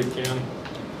work-ready county,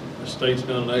 the state's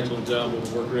done an excellent job with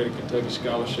the Work-Ready Kentucky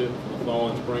Scholarship for the fall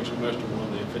and spring semester.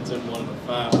 If it's in one of the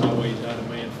 5 high-wage,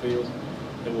 high-demand fields,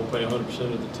 then we'll pay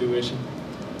 100% of the tuition.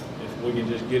 If we can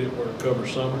just get it where it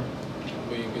covers summer,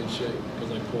 we'll be in good shape. Because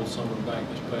they pulled summer back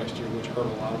this past year, which hurt a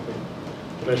lot of people,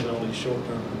 especially on these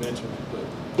short-term conventions. But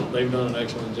they've done an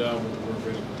excellent job with the Work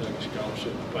Ready Kentucky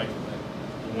Scholarship to pay for that.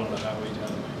 One of the highways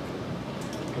out of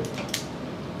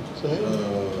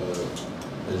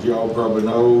As y'all probably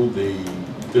know, the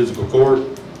physical court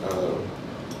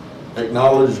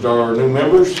acknowledged our new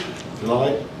members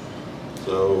tonight.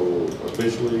 So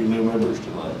officially new members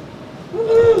tonight.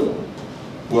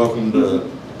 Welcome to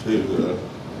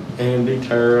Andy,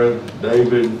 Tara,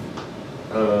 David,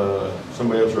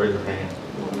 somebody else raise their hand.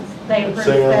 They approve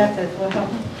Sam. that as well.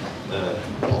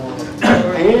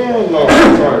 And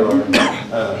Lauren, sorry Lauren.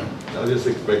 I just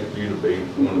expected you to be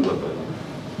one of them.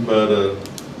 But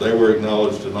they were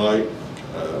acknowledged tonight.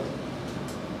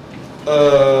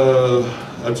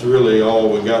 That's really all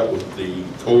we got with the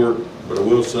court, but I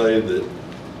will say that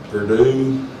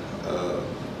Purdue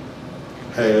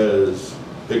has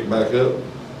picked back up.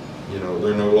 You know,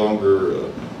 they're no longer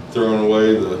throwing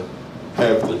away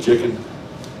half the chicken.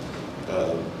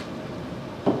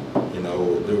 You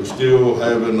know, they're still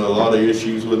having a lot of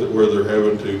issues with it where they're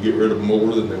having to get rid of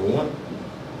more than they want,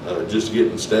 just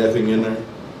getting staffing in there.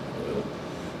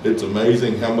 It's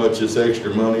amazing how much this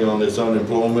extra money on this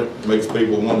unemployment makes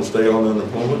people want to stay on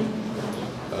unemployment.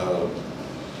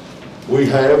 We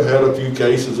have had a few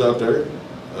cases out there,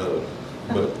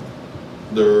 but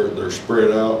they're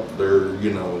spread out. They're,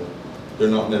 you know, they're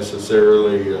not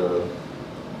necessarily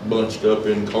bunched up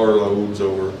in carloads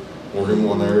or in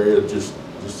one area. Just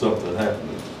something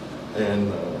happening.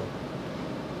 And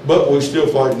but we're still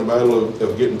fighting the battle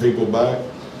of getting people back.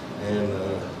 And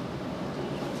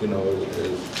you know,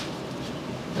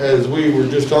 as we were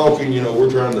just talking, you know, we're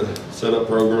trying to set up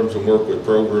programs and work with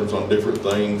programs on different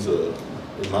things in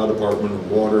my department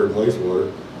of water and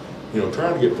wastewater. You know,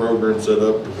 trying to get programs set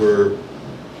up to where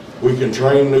we can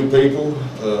train new people.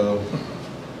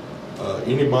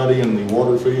 Anybody in the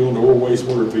water field or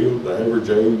wastewater field, the average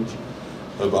age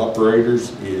of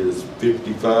operators is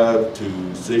 55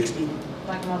 to 60.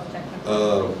 Like most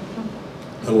technical.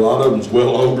 A lot of them's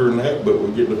well older than that, but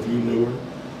we're getting a few newer.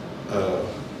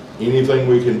 Anything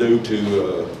we can do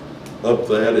to up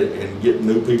that and get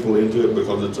new people into it,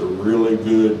 because it's a really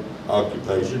good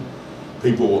occupation.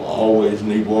 People will always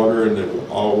need water and they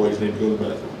will always need to go to the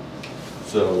bathroom.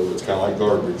 So it's kind of like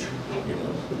garbage, you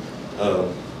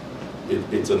know.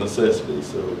 It's a necessity.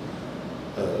 So,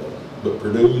 but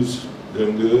Purdue's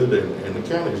doing good and the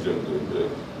county's doing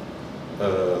good.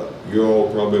 You're all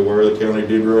probably aware the county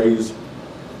did raise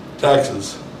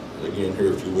taxes again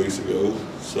here a few weeks ago.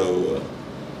 So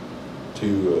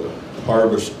to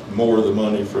harvest more of the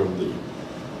money from the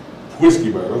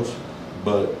whiskey barrels,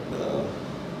 but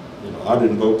you know, I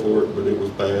didn't vote for it, but it was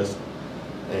passed,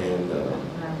 and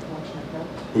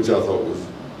which I thought was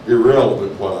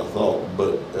irrelevant what I thought,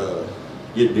 but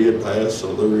it did pass,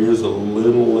 so there is a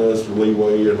little less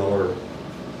leeway in our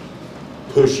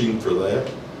pushing for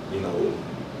that. You know,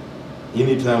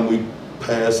 anytime we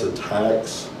pass a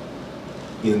tax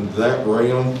in that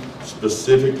realm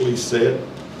specifically set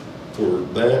for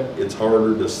that, it's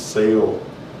harder to sell,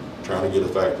 trying to get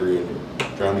a factory in here,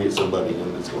 trying to get somebody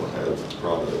in that's going to have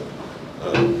product.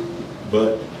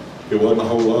 But it wasn't a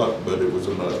whole lot, but it was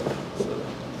enough. So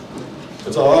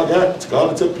that's all I got.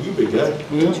 Scott, it's up to you, big guy.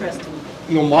 Interesting.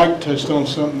 You know, Mike touched on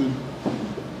something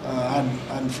that I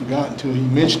hadn't forgotten until he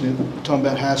mentioned it, talking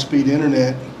about high-speed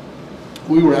internet.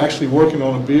 We were actually working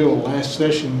on a bill last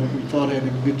session that we thought had a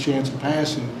good chance of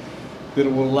passing, that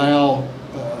it will allow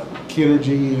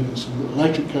Kenergy and some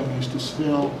electric companies to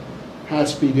sell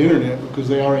high-speed internet because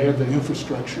they already have the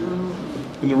infrastructure.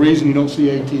 And the reason you don't see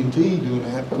AT&T doing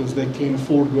that, because they can't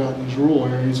afford to go out in these rural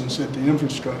areas and set the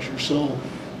infrastructure. So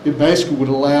it basically would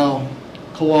allow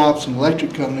co-ops and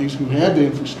electric companies who have the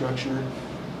infrastructure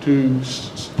to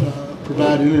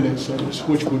provide internet service,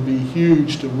 which would be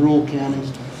huge to rural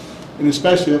counties, and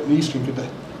especially up in eastern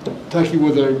Kentucky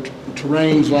where their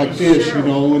terrain's like this, you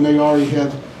know, and they already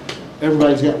have,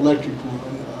 everybody's got electric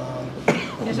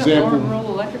running. Isn't Warren Rural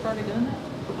Electric already doing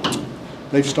that?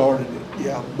 They've started it,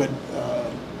 yeah, but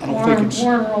I don't think it's...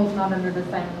 Warren Rural's not under the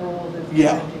same rules as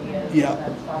Kenergy is.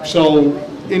 Yeah. So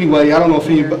anyway, I don't know if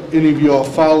any of you all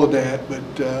followed that, but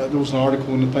there was an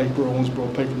article in the paper,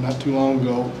 Owensboro paper, not too long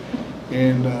ago,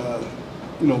 and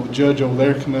you know, the judge over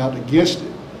there came out against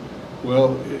it.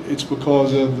 Well, it's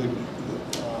because of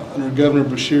under Governor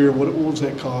Beshear, what was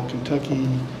that called? Kentucky.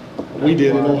 We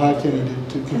did it. Ohio County did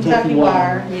to Kentucky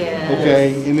Wire. Yeah.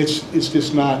 Okay, and it's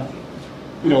just not,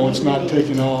 you know, it's not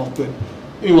taking off. But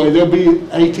anyway, there'll be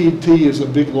AT&T is a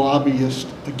big lobbyist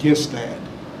against that.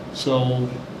 So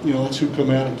you know, that's who come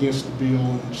out against the bill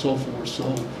and so forth.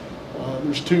 So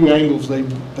There's two angles.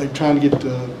 They're trying to get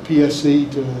the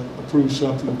PSC to approve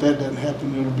something. If that doesn't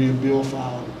happen, there'll be a bill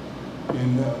filed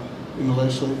in the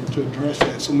legislature to address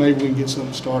that. So maybe we can get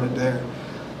something started there.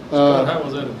 Scott, how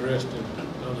was that addressed in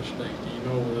other states? Do you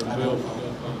know whether the bill?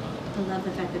 I love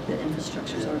the fact that the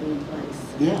infrastructure's already in place.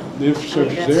 Yeah, the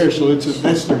infrastructure's there, so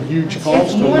that's a huge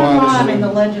cost. It's one line in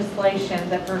the legislation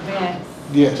that prevents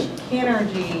Yes.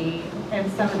 Energy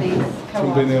and some of these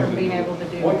co-ops from being able to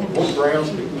do it. What grounds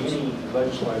do any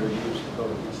legislator use to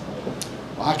vote against that?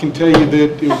 I can tell you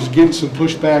that it was getting some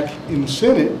pushback in the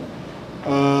Senate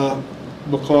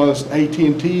because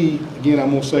AT&T, again, I'm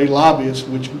going to say lobbyists,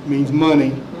 which means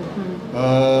money,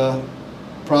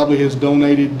 probably has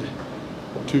donated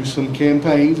to some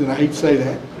campaigns, and I hate to say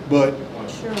that, but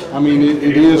I mean,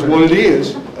 it is what it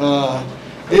is.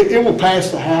 It will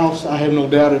pass the House. I have no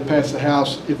doubt it'll pass the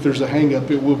House. If there's a hang-up,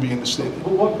 it will be in the Senate.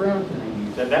 But what ground can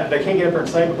they use? They can't get up there and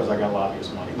say because I got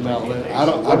lobbyist money. No,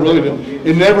 I really don't.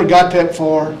 It never got that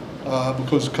far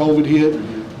because COVID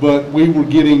hit, but we were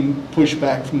getting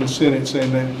pushback from the Senate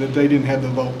saying that they didn't have the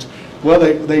votes. Well,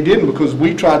 they didn't, because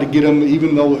we tried to get them,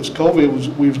 even though it's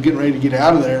COVID, we was getting ready to get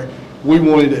out of there. We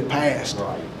wanted it passed,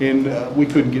 right, and we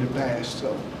couldn't get it passed.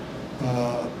 So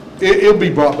it'll be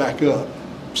brought back up.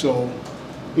 So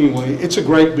anyway, it's a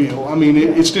great bill. I mean,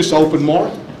 it's just open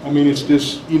market. I mean, it's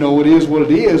just, you know, it is what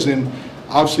it is, and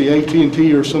obviously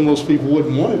AT&T or some of those people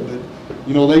wouldn't want it, but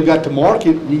you know, they've got the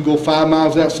market. You can go 5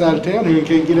 miles outside of town here and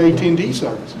can't get AT&T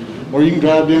service, or you can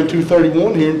drive down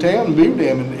 231 here in town and Beaver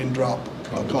Dam and drop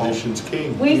a call. Competition's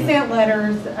king. We sent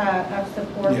letters of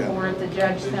support Yeah. for it. The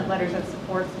judge sent letters of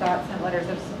support. Scott sent letters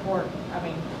of support. I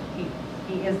mean,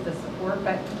 he is the support,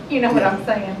 but you know what I'm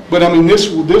saying. But I mean, this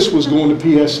was going to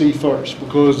PSC first,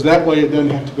 because that way it doesn't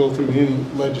have to go through any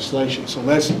legislation. So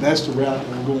that's the route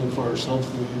that we're going first.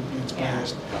 Hopefully it gets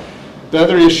passed. The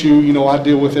other issue, you know, I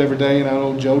deal with every day, and I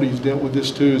know Jody's dealt with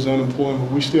this too, is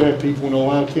unemployment. We still have people in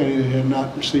Ohio County that have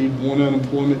not received one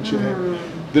unemployment check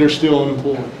that are still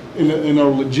unemployed, and are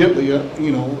legitimately,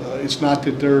 you know, it's not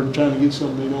that they're trying to get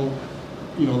something they don't,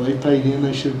 you know, they paid in,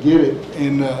 they should get it.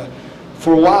 And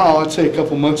for a while, I'd say a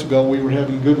couple months ago, we were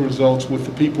having good results with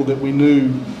the people that we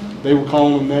knew. They were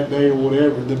calling them that day or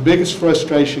whatever. The biggest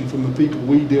frustration from the people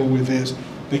we deal with is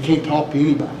they can't talk to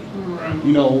anybody.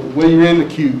 You know, when you're in the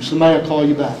queue, somebody will call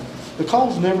you back. The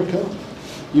calls never come.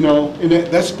 You know, and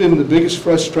that's been the biggest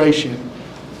frustration.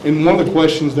 And one of the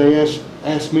questions they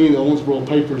asked me, the Owensboro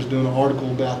paper is doing an article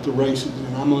about the races,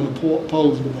 and I'm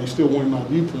unopposed, but they still wanted my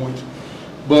viewpoints.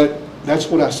 But that's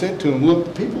what I said to them.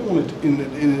 Look, people want it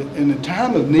in a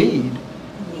time of need.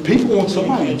 People want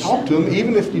somebody to talk to them,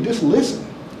 even if you just listen.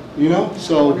 You know,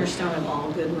 so. Understand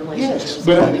all good relationships. Yes,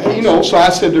 but you know, so I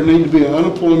said there needed to be an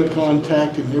unemployment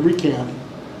contact in every county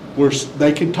where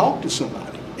they could talk to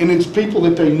somebody, and it's people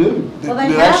that they knew. Well,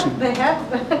 they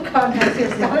have contacts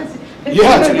here.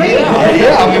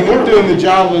 Yeah, I mean, we're doing the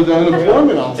job of the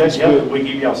unemployment office. We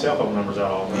give y'all cell phone numbers out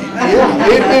all the time. Yeah,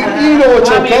 and you know, it's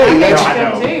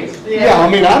okay. Yeah, I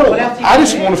mean, I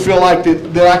just want to feel like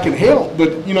that I can help.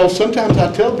 But you know, sometimes I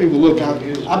tell people, look,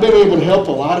 I've been able to help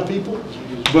a lot of people,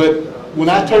 but when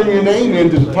I turn your name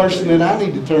into the person that I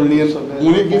need to turn in,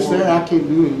 when it gets there, I can't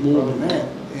do any more than that.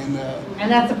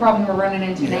 And that's the problem we're running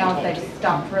into now, is they've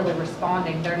stopped really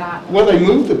responding. They're not. Well, they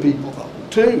moved the people though,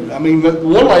 too. I mean, the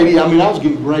one lady, I mean, I was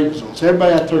getting great results.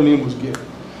 Everybody I turned in was good.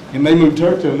 And they moved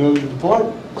her to another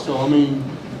department. So, I mean,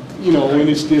 you know, and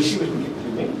it's just,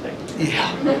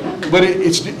 yeah. But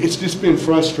it's just been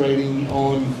frustrating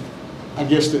on, I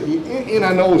guess, and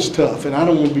I know it's tough, and I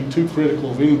don't want to be too critical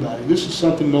of anybody. This is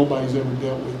something nobody's ever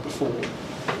dealt with before.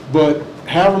 But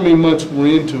however many months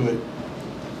we're into it,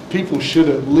 people should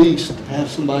at least have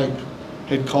somebody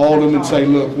had called them and say,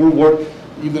 look, we're working,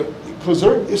 because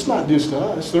it's not just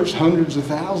us. There's hundreds of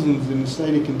thousands in the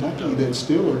state of Kentucky that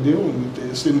still are dealing with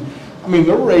this. And I mean,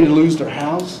 they're ready to lose their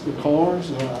house, their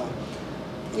cars,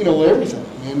 you know, everything.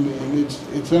 And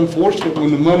it's unfortunate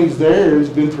when the money's there, it's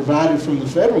been provided from the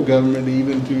federal government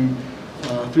even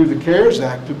through the CARES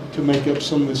Act to make up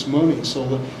some of this money.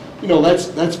 So, you know,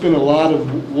 that's been a lot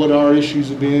of what our issues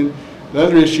have been. The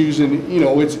other issues, and you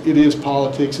know, it is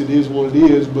politics, it is what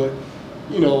it is, but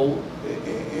you know,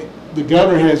 the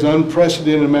governor has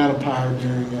unprecedented amount of power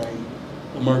during an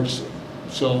emergency.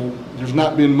 So there's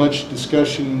not been much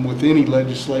discussion with any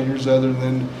legislators other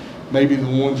than maybe the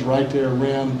ones right there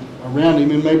around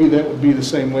him, and maybe that would be the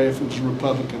same way if it was a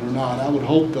Republican or not. I would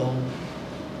hope though.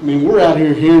 I mean, we're out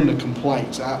here hearing the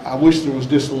complaints. I wish there was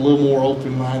just a little more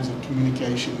open lines of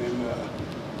communication and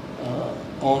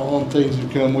on things that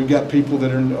come. We've got people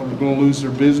that are going to lose their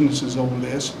businesses over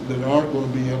this, that aren't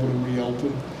going to be able to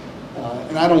reopen.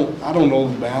 And I don't know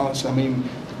the balance. I mean,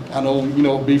 I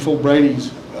know, Beef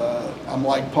O'Brady's, I'm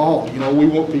like Paul, we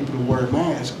want people to wear a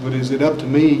mask, but is it up to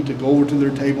me to go over to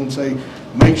their table and say,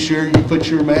 make sure you put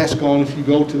your mask on if you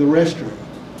go to the restroom,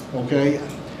 okay?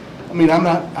 I mean, I'm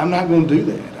not going to do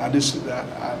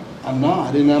that. I'm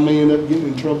not, and I may end up getting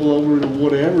in trouble over it or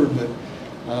whatever, but,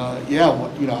 yeah,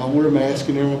 I'll wear a mask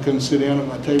and everyone comes sit down at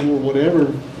my table or whatever,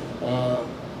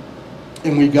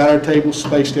 and we've got our tables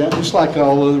spaced out, just like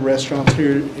all other restaurants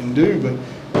here and do, but,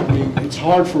 I mean, it's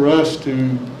hard for us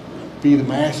to be the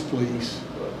mask police.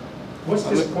 What's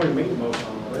disappointed me the most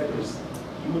on all that is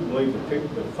you wouldn't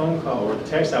believe the phone call or the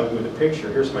text I would with the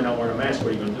picture, here's somebody not wearing a mask, what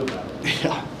are you going to do about it?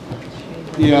 Yeah.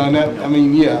 Yeah, and that, I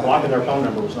mean, yeah. Blocking their phone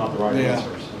number was not the right answer.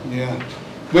 Yeah,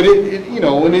 but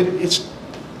it's,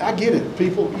 I get it.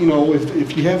 People,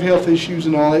 if you have health issues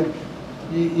and all that,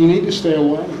 you need to stay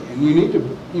away, and you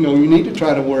need to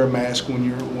try to wear a mask when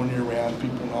you're around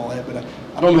people and all that. But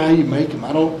I don't know how you make them.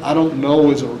 I don't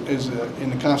know in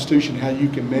the Constitution how you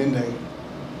can mandate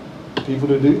people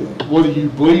to do that. Whether you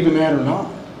believe in that or not,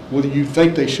 whether you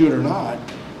think they should or not.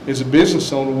 As a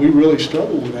business owner, we really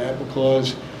struggle with that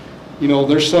because,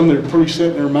 there's some that are pretty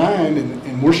set in their mind,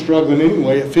 and we're struggling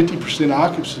anyway at 50%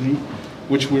 occupancy,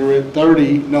 which we were at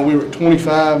 30. No, we were at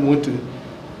 25 and went to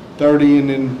 30 and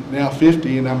then now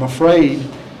 50, and I'm afraid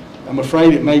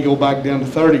it may go back down to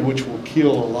 30, which will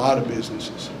kill a lot of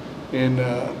businesses. And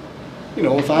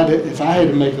if I had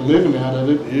to make a living out of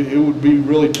it, it would be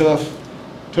really tough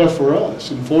for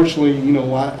us. Unfortunately,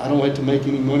 I don't have to make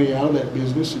any money out of that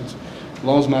business. As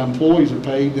long as my employees are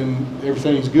paid, then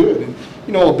everything's good. And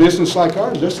a business like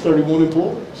ours, that's 31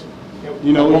 employees. At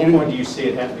what point do you see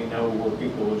it happening where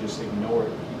people will just ignore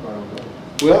it?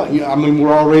 Well, I mean,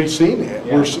 we're already seeing that.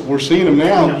 Yeah. We're seeing them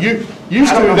now. Used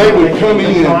to they would come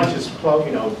in.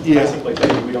 Basically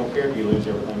say we don't care if you lose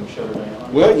everything, shut it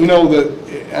down. Well,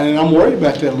 and I'm worried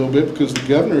about that a little bit because the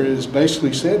governor has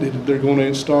basically said that they're going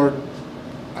to start,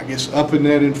 I guess, upping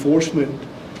that enforcement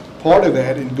part of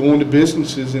that and going to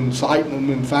businesses and citing them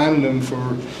and fining them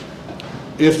for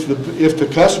if the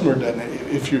customer doesn't.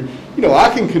 If you're, I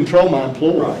can control my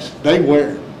employees. Right. They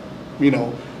wear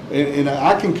them, and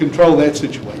I can control that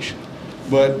situation.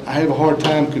 But I have a hard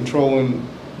time controlling,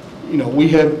 we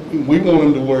want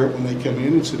them to wear it when they come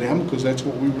in and sit down because that's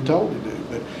what we were told to do.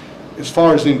 But as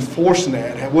far as enforcing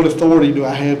that, what authority do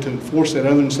I have to enforce that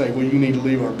other than say, well, you need to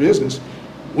leave our business?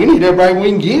 We need everybody we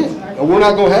can get, or we're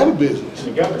not going to have a business.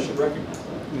 And the governor should recognize that.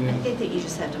 I think that you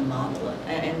just have to model it,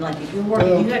 and like if you're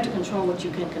working, you have to control what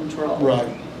you can control. Right.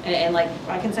 And like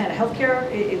I can say in healthcare,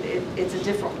 it's a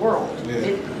different world.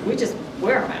 Yeah. We just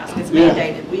wear a mask. It's Yeah.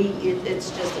 mandated.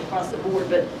 It's just across the board.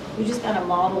 But you just got to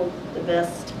model the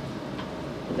best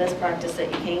practice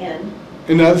that you can.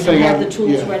 And the other thing, have the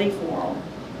tools ready for them.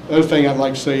 The other thing I'd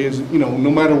like to say is, no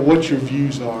matter what your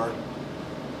views are,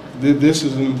 this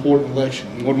is an important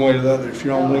election, one way or the other. If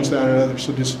you're on one side or the other,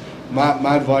 so just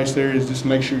my advice there is just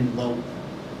make sure you vote.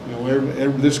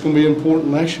 This is going to be an important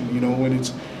election. And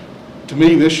it's, to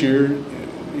me this year,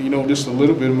 just a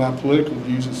little bit of my political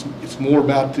views. It's more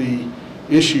about the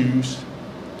issues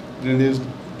than it is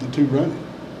the two running.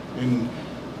 And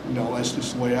that's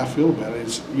just the way I feel about it.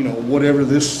 It's whatever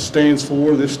this stands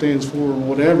for, or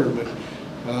whatever. But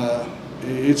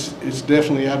it's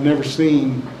definitely, I've never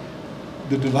seen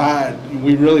the divide.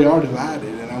 We really are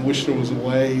divided, and I wish there was a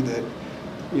way that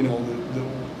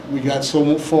we got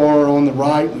so far on the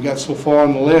right, we got so far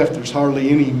on the left. There's hardly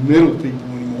any middle people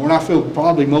anymore, and I feel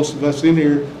probably most of us in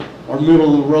here are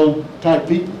middle of the road type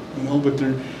people. But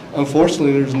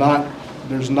unfortunately there's not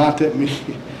that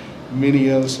many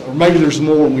of us, or maybe there's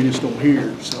more and we just don't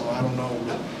hear. So I don't know.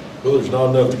 Well, there's not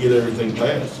enough to get everything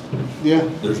passed. Yeah.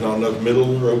 There's not enough middle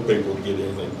of the road people to get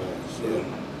anything passed. So. Yeah.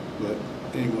 But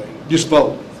anyway, just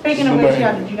vote. Speaking of which,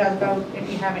 did you guys vote? If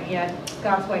you haven't yet,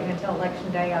 Scott's waiting until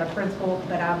election day out of principle,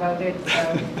 but I voted,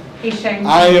 so he's shamed.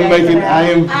 I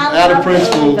am out of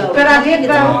principle. But I did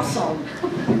vote. Awesome.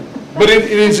 But it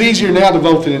is easier now to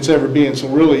vote than it's ever been. So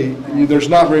really, there's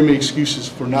not very many excuses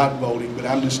for not voting. But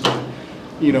I'm just, I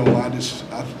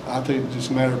think it's just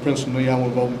a matter of principle. I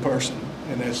want to vote in person,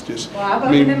 and that's just. Well, I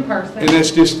voted in person. And that's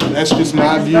just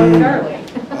my view. Voted early.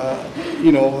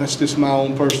 That's just my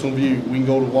own personal view. We can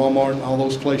go to Walmart and all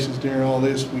those places during all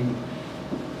this.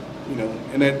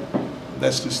 And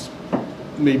that's just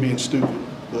me being stupid.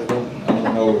 But I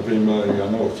don't know if anybody, I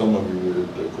know some of you were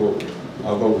at the court.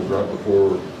 I voted right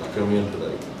before I come in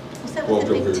today. Was that what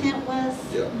the big tent was?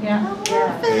 Yeah. Yeah. I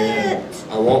love And it.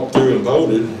 I walked through and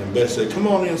voted, and Beth said, "Come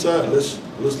on inside. Let's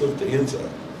look at the inside."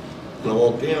 And I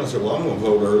walked in. I said, "Well, I'm going to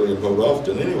vote early and vote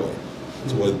often anyway.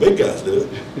 That's the way the big guys do it."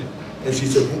 And she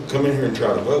said, well, "Come in here and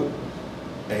try to vote."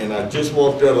 And I just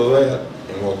walked out of that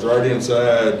and walked right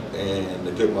inside, and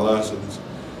they took my license,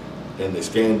 and they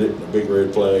scanned it, and a big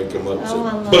red flag come up and Oh, I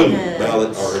said, love boom, it.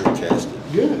 ballot already casted.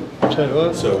 Good. Say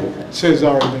what? So, It says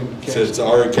already been says cast. it's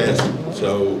already casted.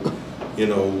 So, you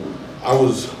know, I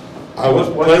was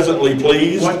pleasantly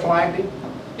pleased.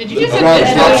 Did you just Right, admit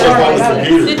it's not on the to,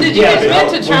 computer. did you admit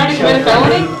to trying to commit a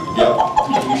felony? Yep.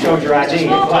 You showed your ID, it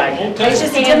flagged it. It's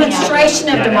just a demonstration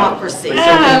of democracy. But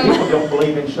so many people don't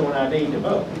believe in showing ID to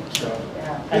vote, so.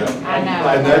 I know.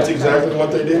 And that's exactly what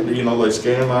they did. You know, they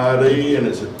scanned my ID and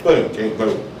it said, boom, can't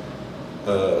vote.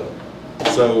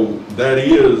 So that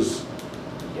is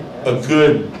a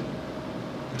good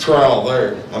trial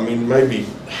there. I mean, maybe,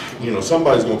 you know,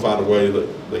 somebody's gonna find a way that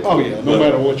they. Oh, yeah, no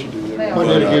matter what you do. there. What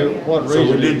did it give, what So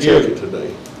reason we did did it check give? it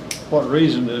today. What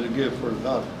reason did it give for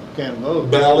not, can't vote?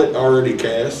 Ballot already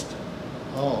cast,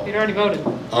 Oh. You'd already voted.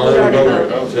 already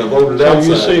voted. So I voted So you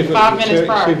see outside. if it 5 could minutes check,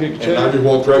 prior. see if you could And I check. just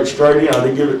walked right straight in. I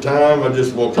didn't give it time. I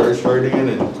just walked right straight in,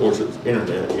 and of course it's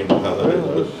internet, you know how that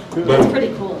Well, is. that's good. That's But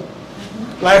pretty cool.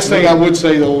 Last thing I would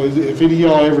say though, is if any of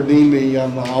y'all ever need me, I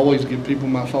always give people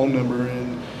my phone number,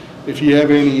 and if you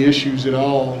have any issues at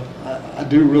all, I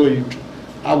do really,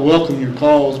 I welcome your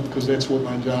calls, because that's what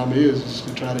my job is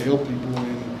to try to help people,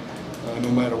 and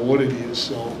no matter what it is.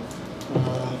 So,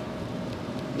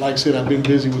 like I said, I've been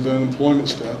busy with the unemployment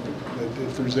stuff, but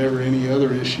if there's ever any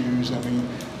other issues, I mean,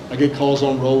 I get calls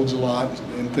on roads a lot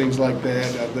and things like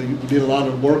that. We did a lot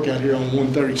of work out here on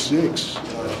 136.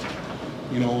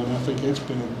 You know, and I think that's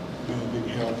been a big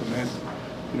help in that.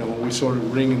 You know, we started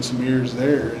ringing some ears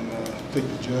there, and I think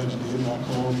the judge did, and I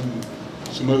called him, and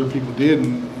some other people did,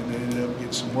 and they ended up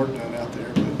getting some work done out there.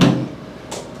 But,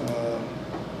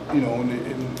 you know,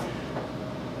 and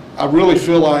I really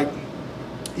feel like,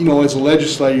 you know, as a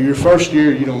legislator, your first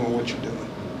year, you don't know what you're doing.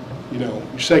 You know,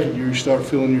 your second year, you start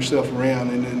feeling yourself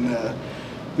around, and then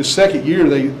the second year,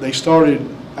 I started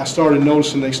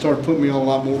noticing they started putting me on a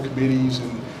lot more committees,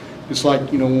 and it's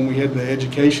like, you know, when we had the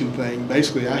education thing,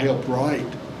 basically I helped write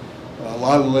a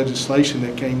lot of the legislation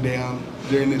that came down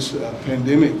during this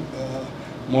pandemic.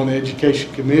 I'm on the education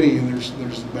committee, and there's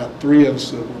about 3 of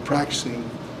us that were practicing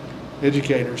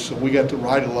educators, so we got to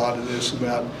write a lot of this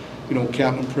about, you know,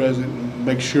 counting present and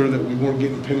make sure that we weren't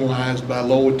getting penalized by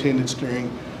low attendance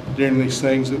during these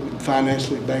things that would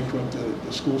financially bankrupt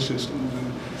the school systems.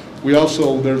 And we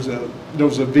also, there was a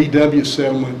VW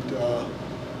settlement,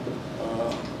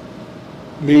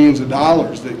 millions of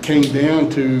dollars that came down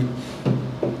to,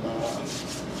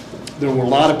 there were a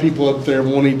lot of people up there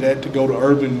wanting that to go to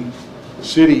urban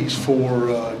cities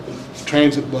for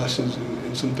transit buses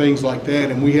and some things like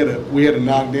that, and we had a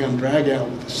knockdown drag out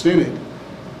with the Senate,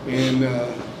 and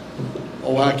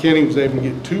Ohio County was able to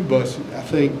get 2 buses, I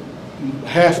think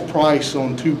half price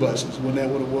on 2 buses, wasn't that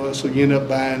what it was? So you end up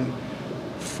buying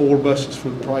 4 buses for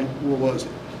the price, what was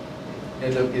it?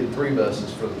 End up getting 3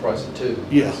 buses for the price of 2.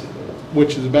 Yeah,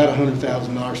 which is about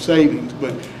 $100,000 savings.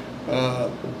 But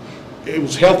it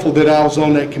was helpful that I was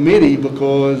on that committee,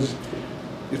 because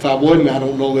if I wasn't, I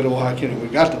don't know that Ohio County would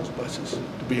have got those buses,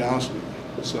 to be honest with you.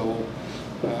 So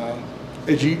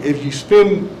if you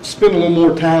spend a little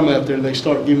more time out there, they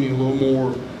start giving you a little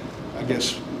more, I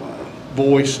guess,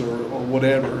 voice or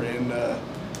whatever. And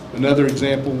another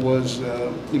example was,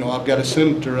 you know, I've got a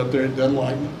senator up there that doesn't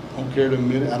like me. I don't care to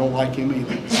admit it. I don't like him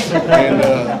either.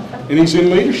 And he's in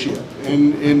leadership.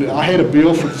 And I had a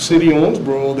bill for the city of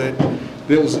Owensboro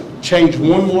that was changed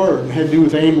 1 word and had to do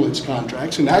with ambulance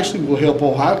contracts, and actually will help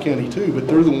Ohio County too, but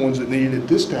they're the ones that needed it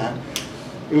this time.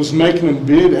 It was making them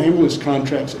bid ambulance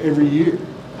contracts every year.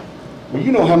 Well,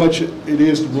 you know how much it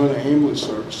is to run an ambulance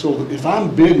service. So if I'm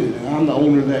bidding it and I'm the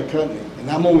owner of that company,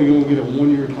 and I'm only going to get a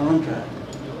 1-year contract,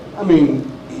 I mean,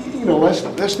 you know,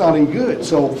 that's not any good.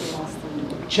 So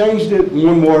changed it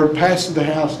 1 word, passed it to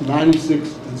the House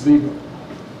 96-0.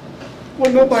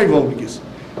 Well, nobody voted against it.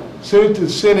 Sent it to the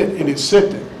Senate, and it's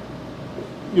sit there.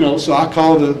 You know, so I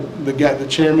called the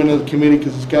chairman of the committee,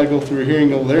 because it's got to go through a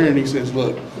hearing over there, and he says,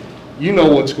 look, you know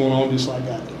what's going on just like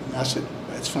I do. And I said,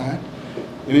 that's fine.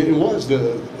 And it was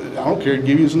I don't care to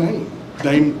give you his name,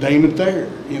 Damon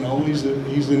Thayer. You know, he's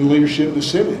in leadership in the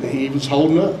Senate, and he was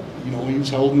holding up. You know, he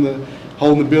was holding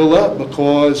the bill up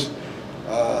because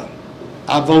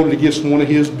I voted against one of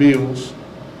his bills,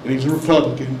 and he's a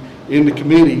Republican, in the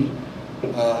committee.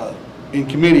 In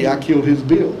committee, I killed his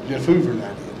bill, Jeff Hoover and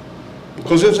I did,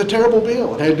 because it was a terrible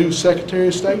bill. It had to do with Secretary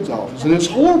of State's office, and it's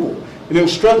horrible. And it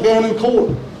was struck down in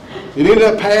court. It ended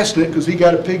up passing it because he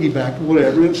got a piggyback or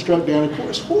whatever, and it was struck down in court.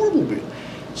 It's a horrible bill.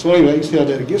 So anyway, he's held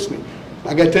that against me.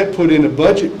 I got that put in a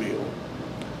budget bill,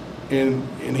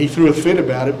 and he threw a fit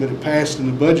about it, but it passed in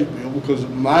the budget bill because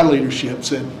my leadership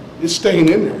said, it's staying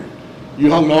in there. You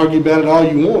can argue about it all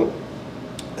you want.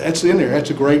 That's in there. That's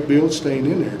a great bill. It's staying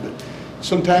in there. But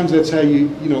sometimes that's how you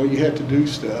have to do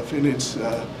stuff, and it's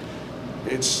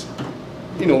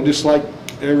just like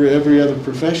every other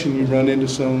profession, you run into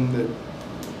some that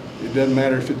it doesn't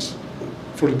matter if it's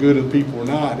for the good of the people or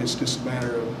not. It's just a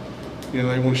matter of, they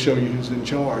want to show you who's in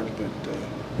charge. But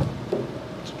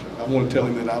I want to tell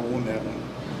him that I won that one.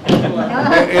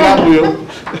 And I will,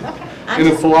 in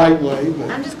a polite way. But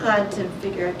I'm just glad to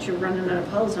figure out you're running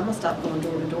unopposed. I'm going to stop going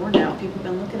door to door now. People have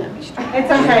been looking at me strange.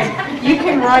 It's okay. You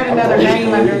can write another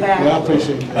name under that. Well, I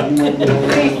appreciate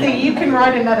that. See, you can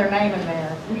write another name in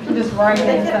there. You can just write it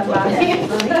in somebody. Hey,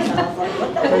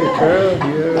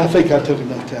 Carol, I think I took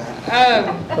enough time.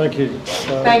 thank you.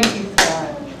 Thank you,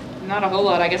 Scott. Not a whole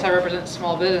lot. I guess I represent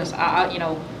small business.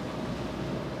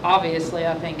 Obviously,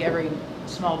 I think every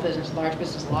small business, large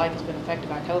business alike has been affected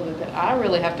by COVID, but I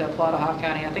really have to applaud Ohio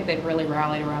County. I think they've really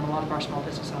rallied around a lot of our small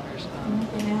business owners.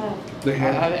 They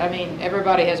have. I mean,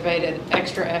 everybody has made an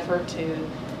extra effort to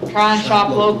try and shop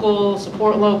local,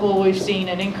 support local. We've seen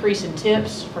an increase in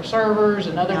tips for servers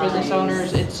and other business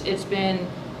owners. It's been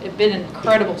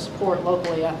incredible support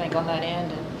locally, I think, on that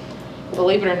end. And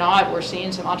believe it or not, we're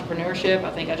seeing some entrepreneurship. I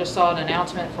think I just saw an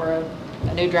announcement for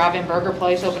a new drive-in burger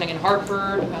place opening in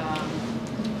Hartford.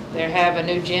 They have a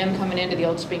new gym coming into the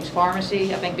Old Spinks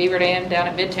Pharmacy. I think Beaver Dam down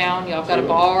at Midtown, y'all got a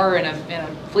bar and a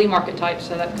flea market type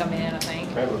setup come in, I think.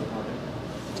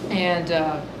 And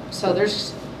so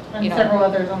there's, And several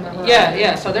others on the horizon.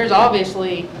 yeah. So there's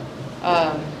obviously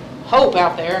hope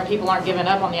out there, and people aren't giving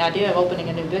up on the idea of opening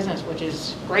a new business, which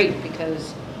is great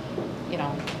because,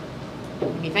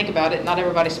 when you think about it, not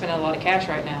everybody's spending a lot of cash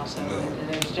right now, so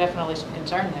there's definitely some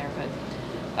concern there. But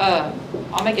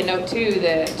I'll make a note too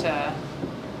that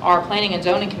our Planning and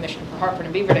Zoning Commission for Hartford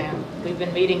and Beaver Dam, we've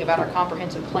been meeting about our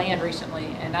comprehensive plan recently,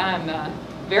 and I'm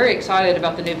very excited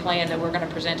about the new plan that we're going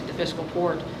to present to the fiscal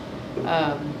court.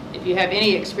 If you have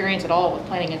any experience at all with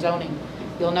planning and zoning,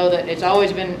 you'll know that it's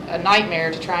always been a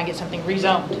nightmare to try and get something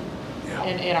rezoned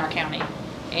in our county.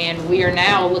 And we are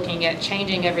now looking at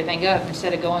changing everything up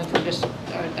instead of going from just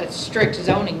a strict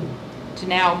zoning to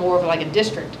now more of like a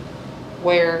district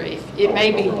where it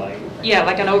may be,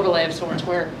 like an overlay of sorts,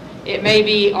 where it may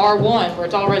be R1 where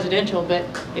it's all residential, but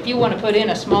if you want to put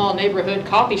in a small neighborhood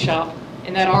coffee shop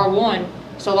in that R1,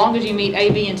 so long as you meet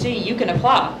A, B, and C, you can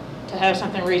apply to have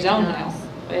something rezoned now.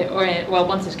 Well,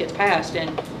 once this gets passed,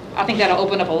 and I think that'll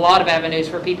open up a lot of avenues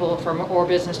for people or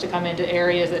business to come into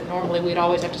areas that normally we'd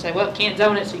always have to say, well, can't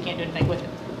zone it, so you can't do anything with it.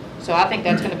 So I think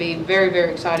that's going to be very,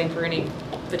 very exciting for any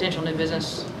potential new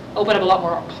business. Open up a lot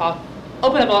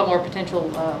more potential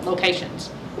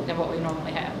locations than what we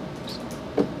normally have.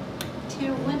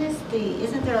 Tara,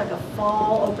 isn't there like a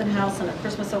fall open house and a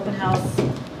Christmas open house,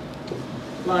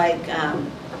 like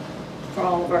for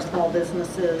all of our small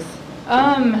businesses?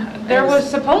 There was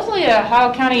supposedly a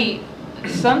Ohio County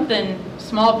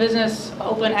small business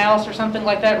open house or something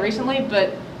like that recently,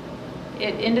 but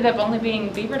it ended up only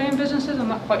being Beaver Dam businesses. I'm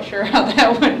not quite sure how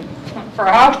that went for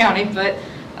Ohio County, but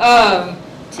I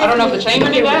don't know if the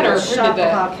chamber did that or who did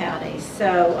that. Ohio County,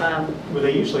 so. Well,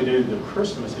 they usually do the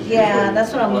Christmas. Yeah,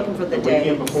 that's what I'm looking for, the dates.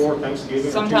 weekend before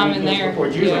Thanksgiving. Sometime in there. Before,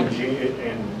 usually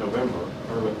in November,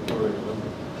 early November.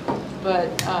 But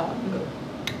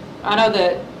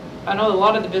I know a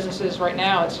lot of the businesses right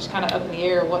now, it's just kind of up in the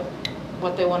air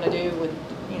what they want to do with,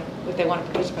 if they want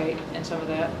to participate in some of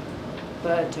that.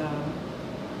 But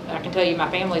I can tell you my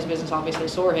family's business, obviously,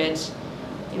 Soreheads.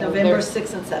 November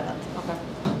 6th and 7th. Okay.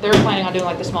 They're planning on doing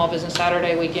like the small business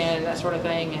Saturday weekend, that sort of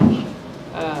thing. And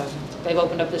they've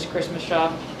opened up this Christmas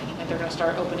shop, and they're going to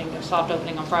start a soft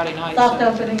opening on Friday night. Soft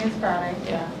opening is Friday.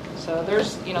 Yeah. So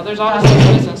there's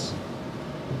obviously business.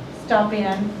 Stop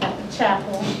in at the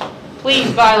chapel.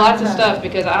 Please buy lots of stuff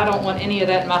because I don't want any of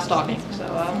that in my stocking. So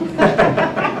I'm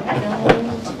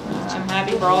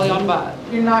happy for all y'all to buy it.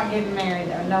 You're not getting married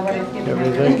though. Nobody's getting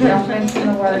married. Don't mention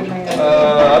the word married.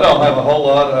 I don't have a whole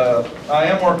lot. I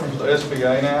am working for the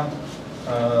SBA now.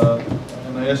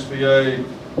 And the SBA,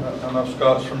 I know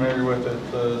Scott's familiar with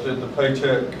it, did the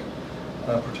Paycheck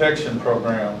Protection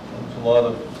Program. There's a lot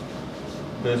of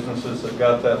businesses that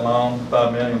got that loan,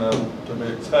 5 million of them to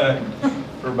be exact,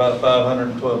 for about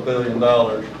 $512 billion.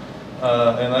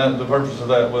 And the purpose of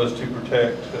that was to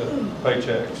protect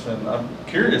paychecks. And I'm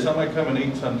curious, I might come and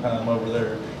eat sometime over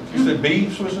there. You said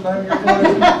Beefs was the name of your place?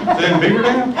 Is it in Beaver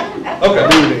Dam? Okay.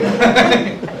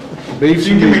 Beefs.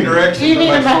 You can give me directions,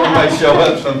 I may show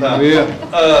up sometime. Yeah.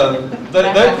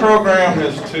 That program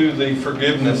is to the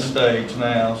forgiveness stage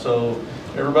now. So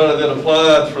everybody that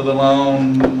applied for the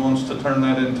loan wants to turn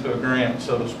that into a grant,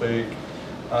 so to speak.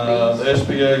 The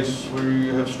SBA's, we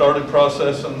have started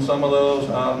processing some of those.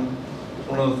 It's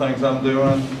one of the things I'm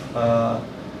doing.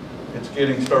 It's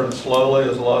getting started slowly,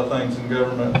 as a lot of things in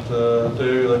government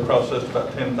do. They processed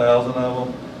about 10,000 of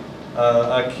them.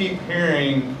 I keep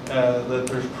hearing that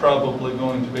there's probably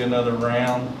going to be another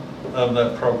round of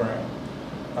that program.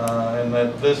 And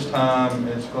that this time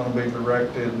it's going to be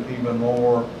directed even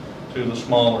more to the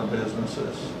smaller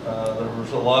businesses. There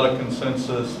was a lot of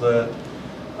consensus that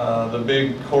the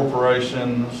big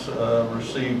corporations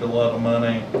received a lot of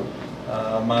money.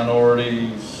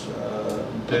 Minorities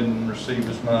didn't receive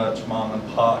as much. Mom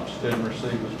and pops didn't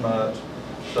receive as much.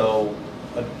 So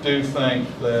I do think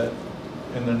that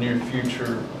in the near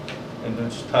future, and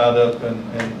it's tied up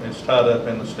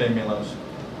in the stimulus,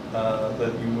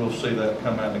 that you will see that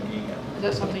come out again. Is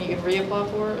that something you can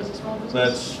reapply for as a small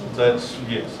business? That's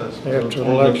yes, that's After one of the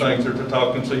election. things that they're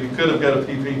talking. So you could have got a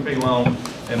PPP loan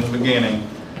in the beginning,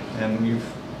 and you've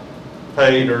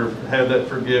paid or had that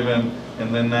forgiven,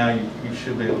 and then now you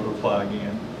should be able to apply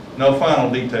again. No final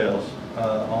details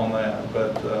on that,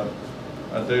 but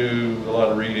I do a lot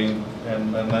of reading,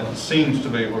 and that seems to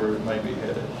be where it may be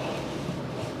headed.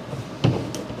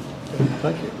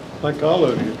 Thank you. Thank all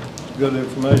of you. Good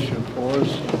information for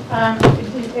us.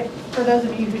 For those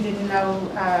of you who didn't know,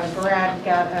 Brad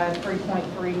got a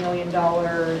 $3.3 million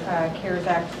CARES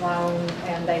Act loan,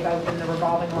 and they've opened the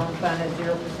revolving loan fund at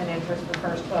 0% interest for the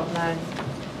first 12 months.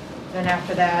 Then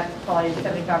after that, probably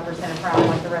 75% of prime,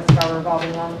 like the rest of our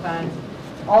revolving loan funds.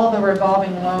 All of the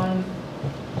revolving loan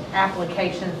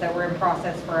applications that were in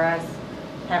process for us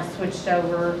have switched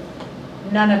over.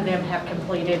 None of them have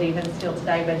completed even still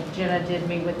today, but Jenna did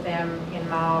meet with them in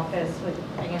my office with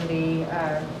Andy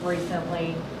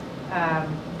recently.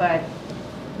 But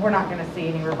we're not going to see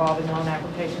any revolving loan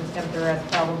applications come through us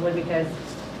probably because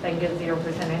they can get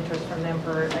 0% interest from them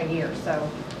for a year. So,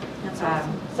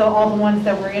 so all the ones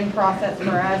that were in process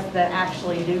for us that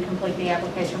actually do complete the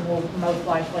application will most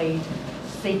likely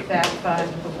seek that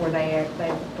fund before they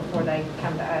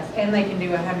come to us, and they can do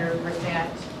 100%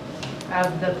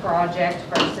 of the project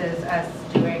versus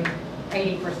us doing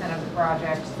 80% of the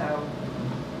project. So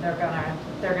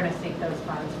they're gonna seek those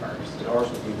funds first. Ours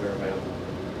will be there available.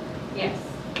 Yes,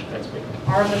 Thanks, Mick.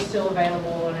 ours are still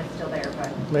available and it's still there,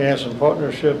 but May have some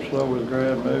partnerships though with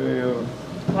Grad maybe.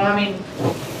 well, I mean,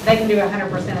 they can do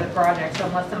 100% of the project. So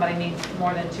unless somebody needs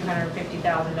more than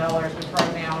 $250,000, which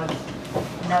right now is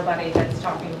nobody that's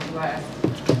talking to us,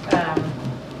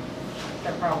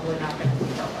 they're probably not going to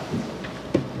seek our funds.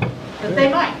 But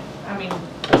they might. I mean,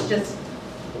 it's just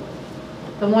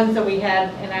the ones that we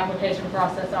had in application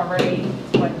process already,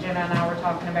 what Jenna and I were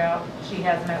talking about. She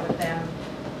has met with them,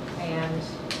 and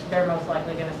they're most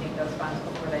likely going to seek those funds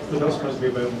before they Are seek those ours. supposed to be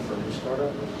available for new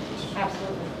startup?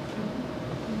 Absolutely.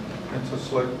 It's a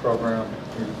slick program.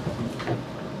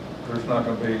 There's not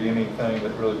going to be anything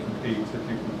that really competes if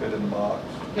you can fit in the box.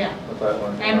 Yeah. With that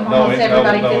one. And almost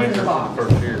everybody fits in the interest box. the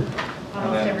first year.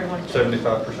 Almost everyone fits.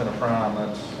 75% of prime,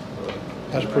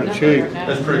 That's pretty cheap.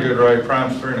 That's pretty good rate.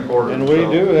 Prime's 3 1/4. And we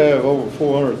do have over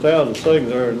 400,000 things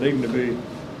there needing to be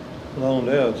loaned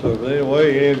out. So if any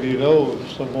way, if you know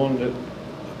someone that,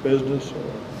 a business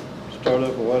or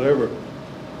startup or whatever,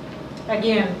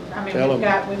 Again, I mean, Tell we've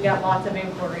them. got lots of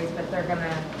inquiries, but they're going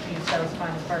to use those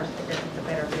funds first because it's a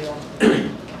better deal.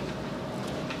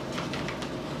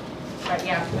 But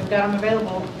yeah, we've got them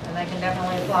available, and they can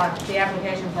definitely apply. The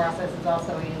application process is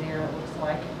also easier, it looks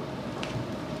like.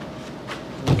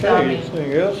 So, I okay, mean-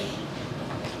 anything else?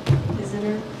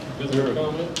 Visitor? Visitor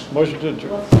comment? Motion to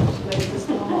adjourn.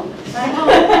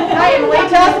 Hi, Emily,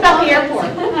 tell us about the airport.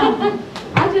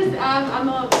 I'm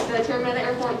the chairman of the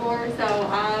airport board, so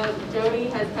Jody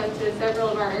has come to several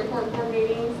of our airport board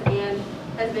meetings and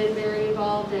has been very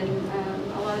involved in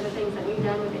a lot of the things that we've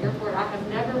done with the airport. I have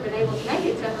never been able to make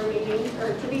it to her meetings,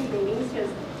 or to these meetings, because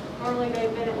normally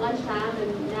they've been at lunchtime,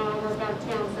 and now I work out of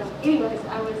town. So anyways,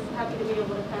 I was happy to be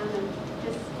able to come and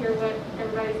just hear what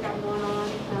everybody's got going on.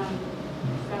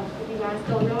 So if you guys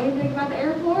don't know anything about the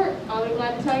airport, I'll be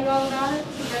glad to tell you all about it.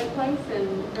 It's a great place and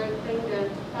a great thing to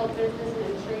help business and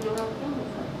ensure you know how to come.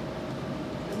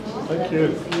 Thank you.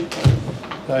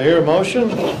 Do I hear a motion?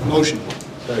 Motion.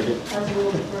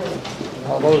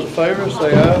 All those in favor,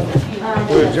 say aye.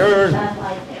 We adjourn.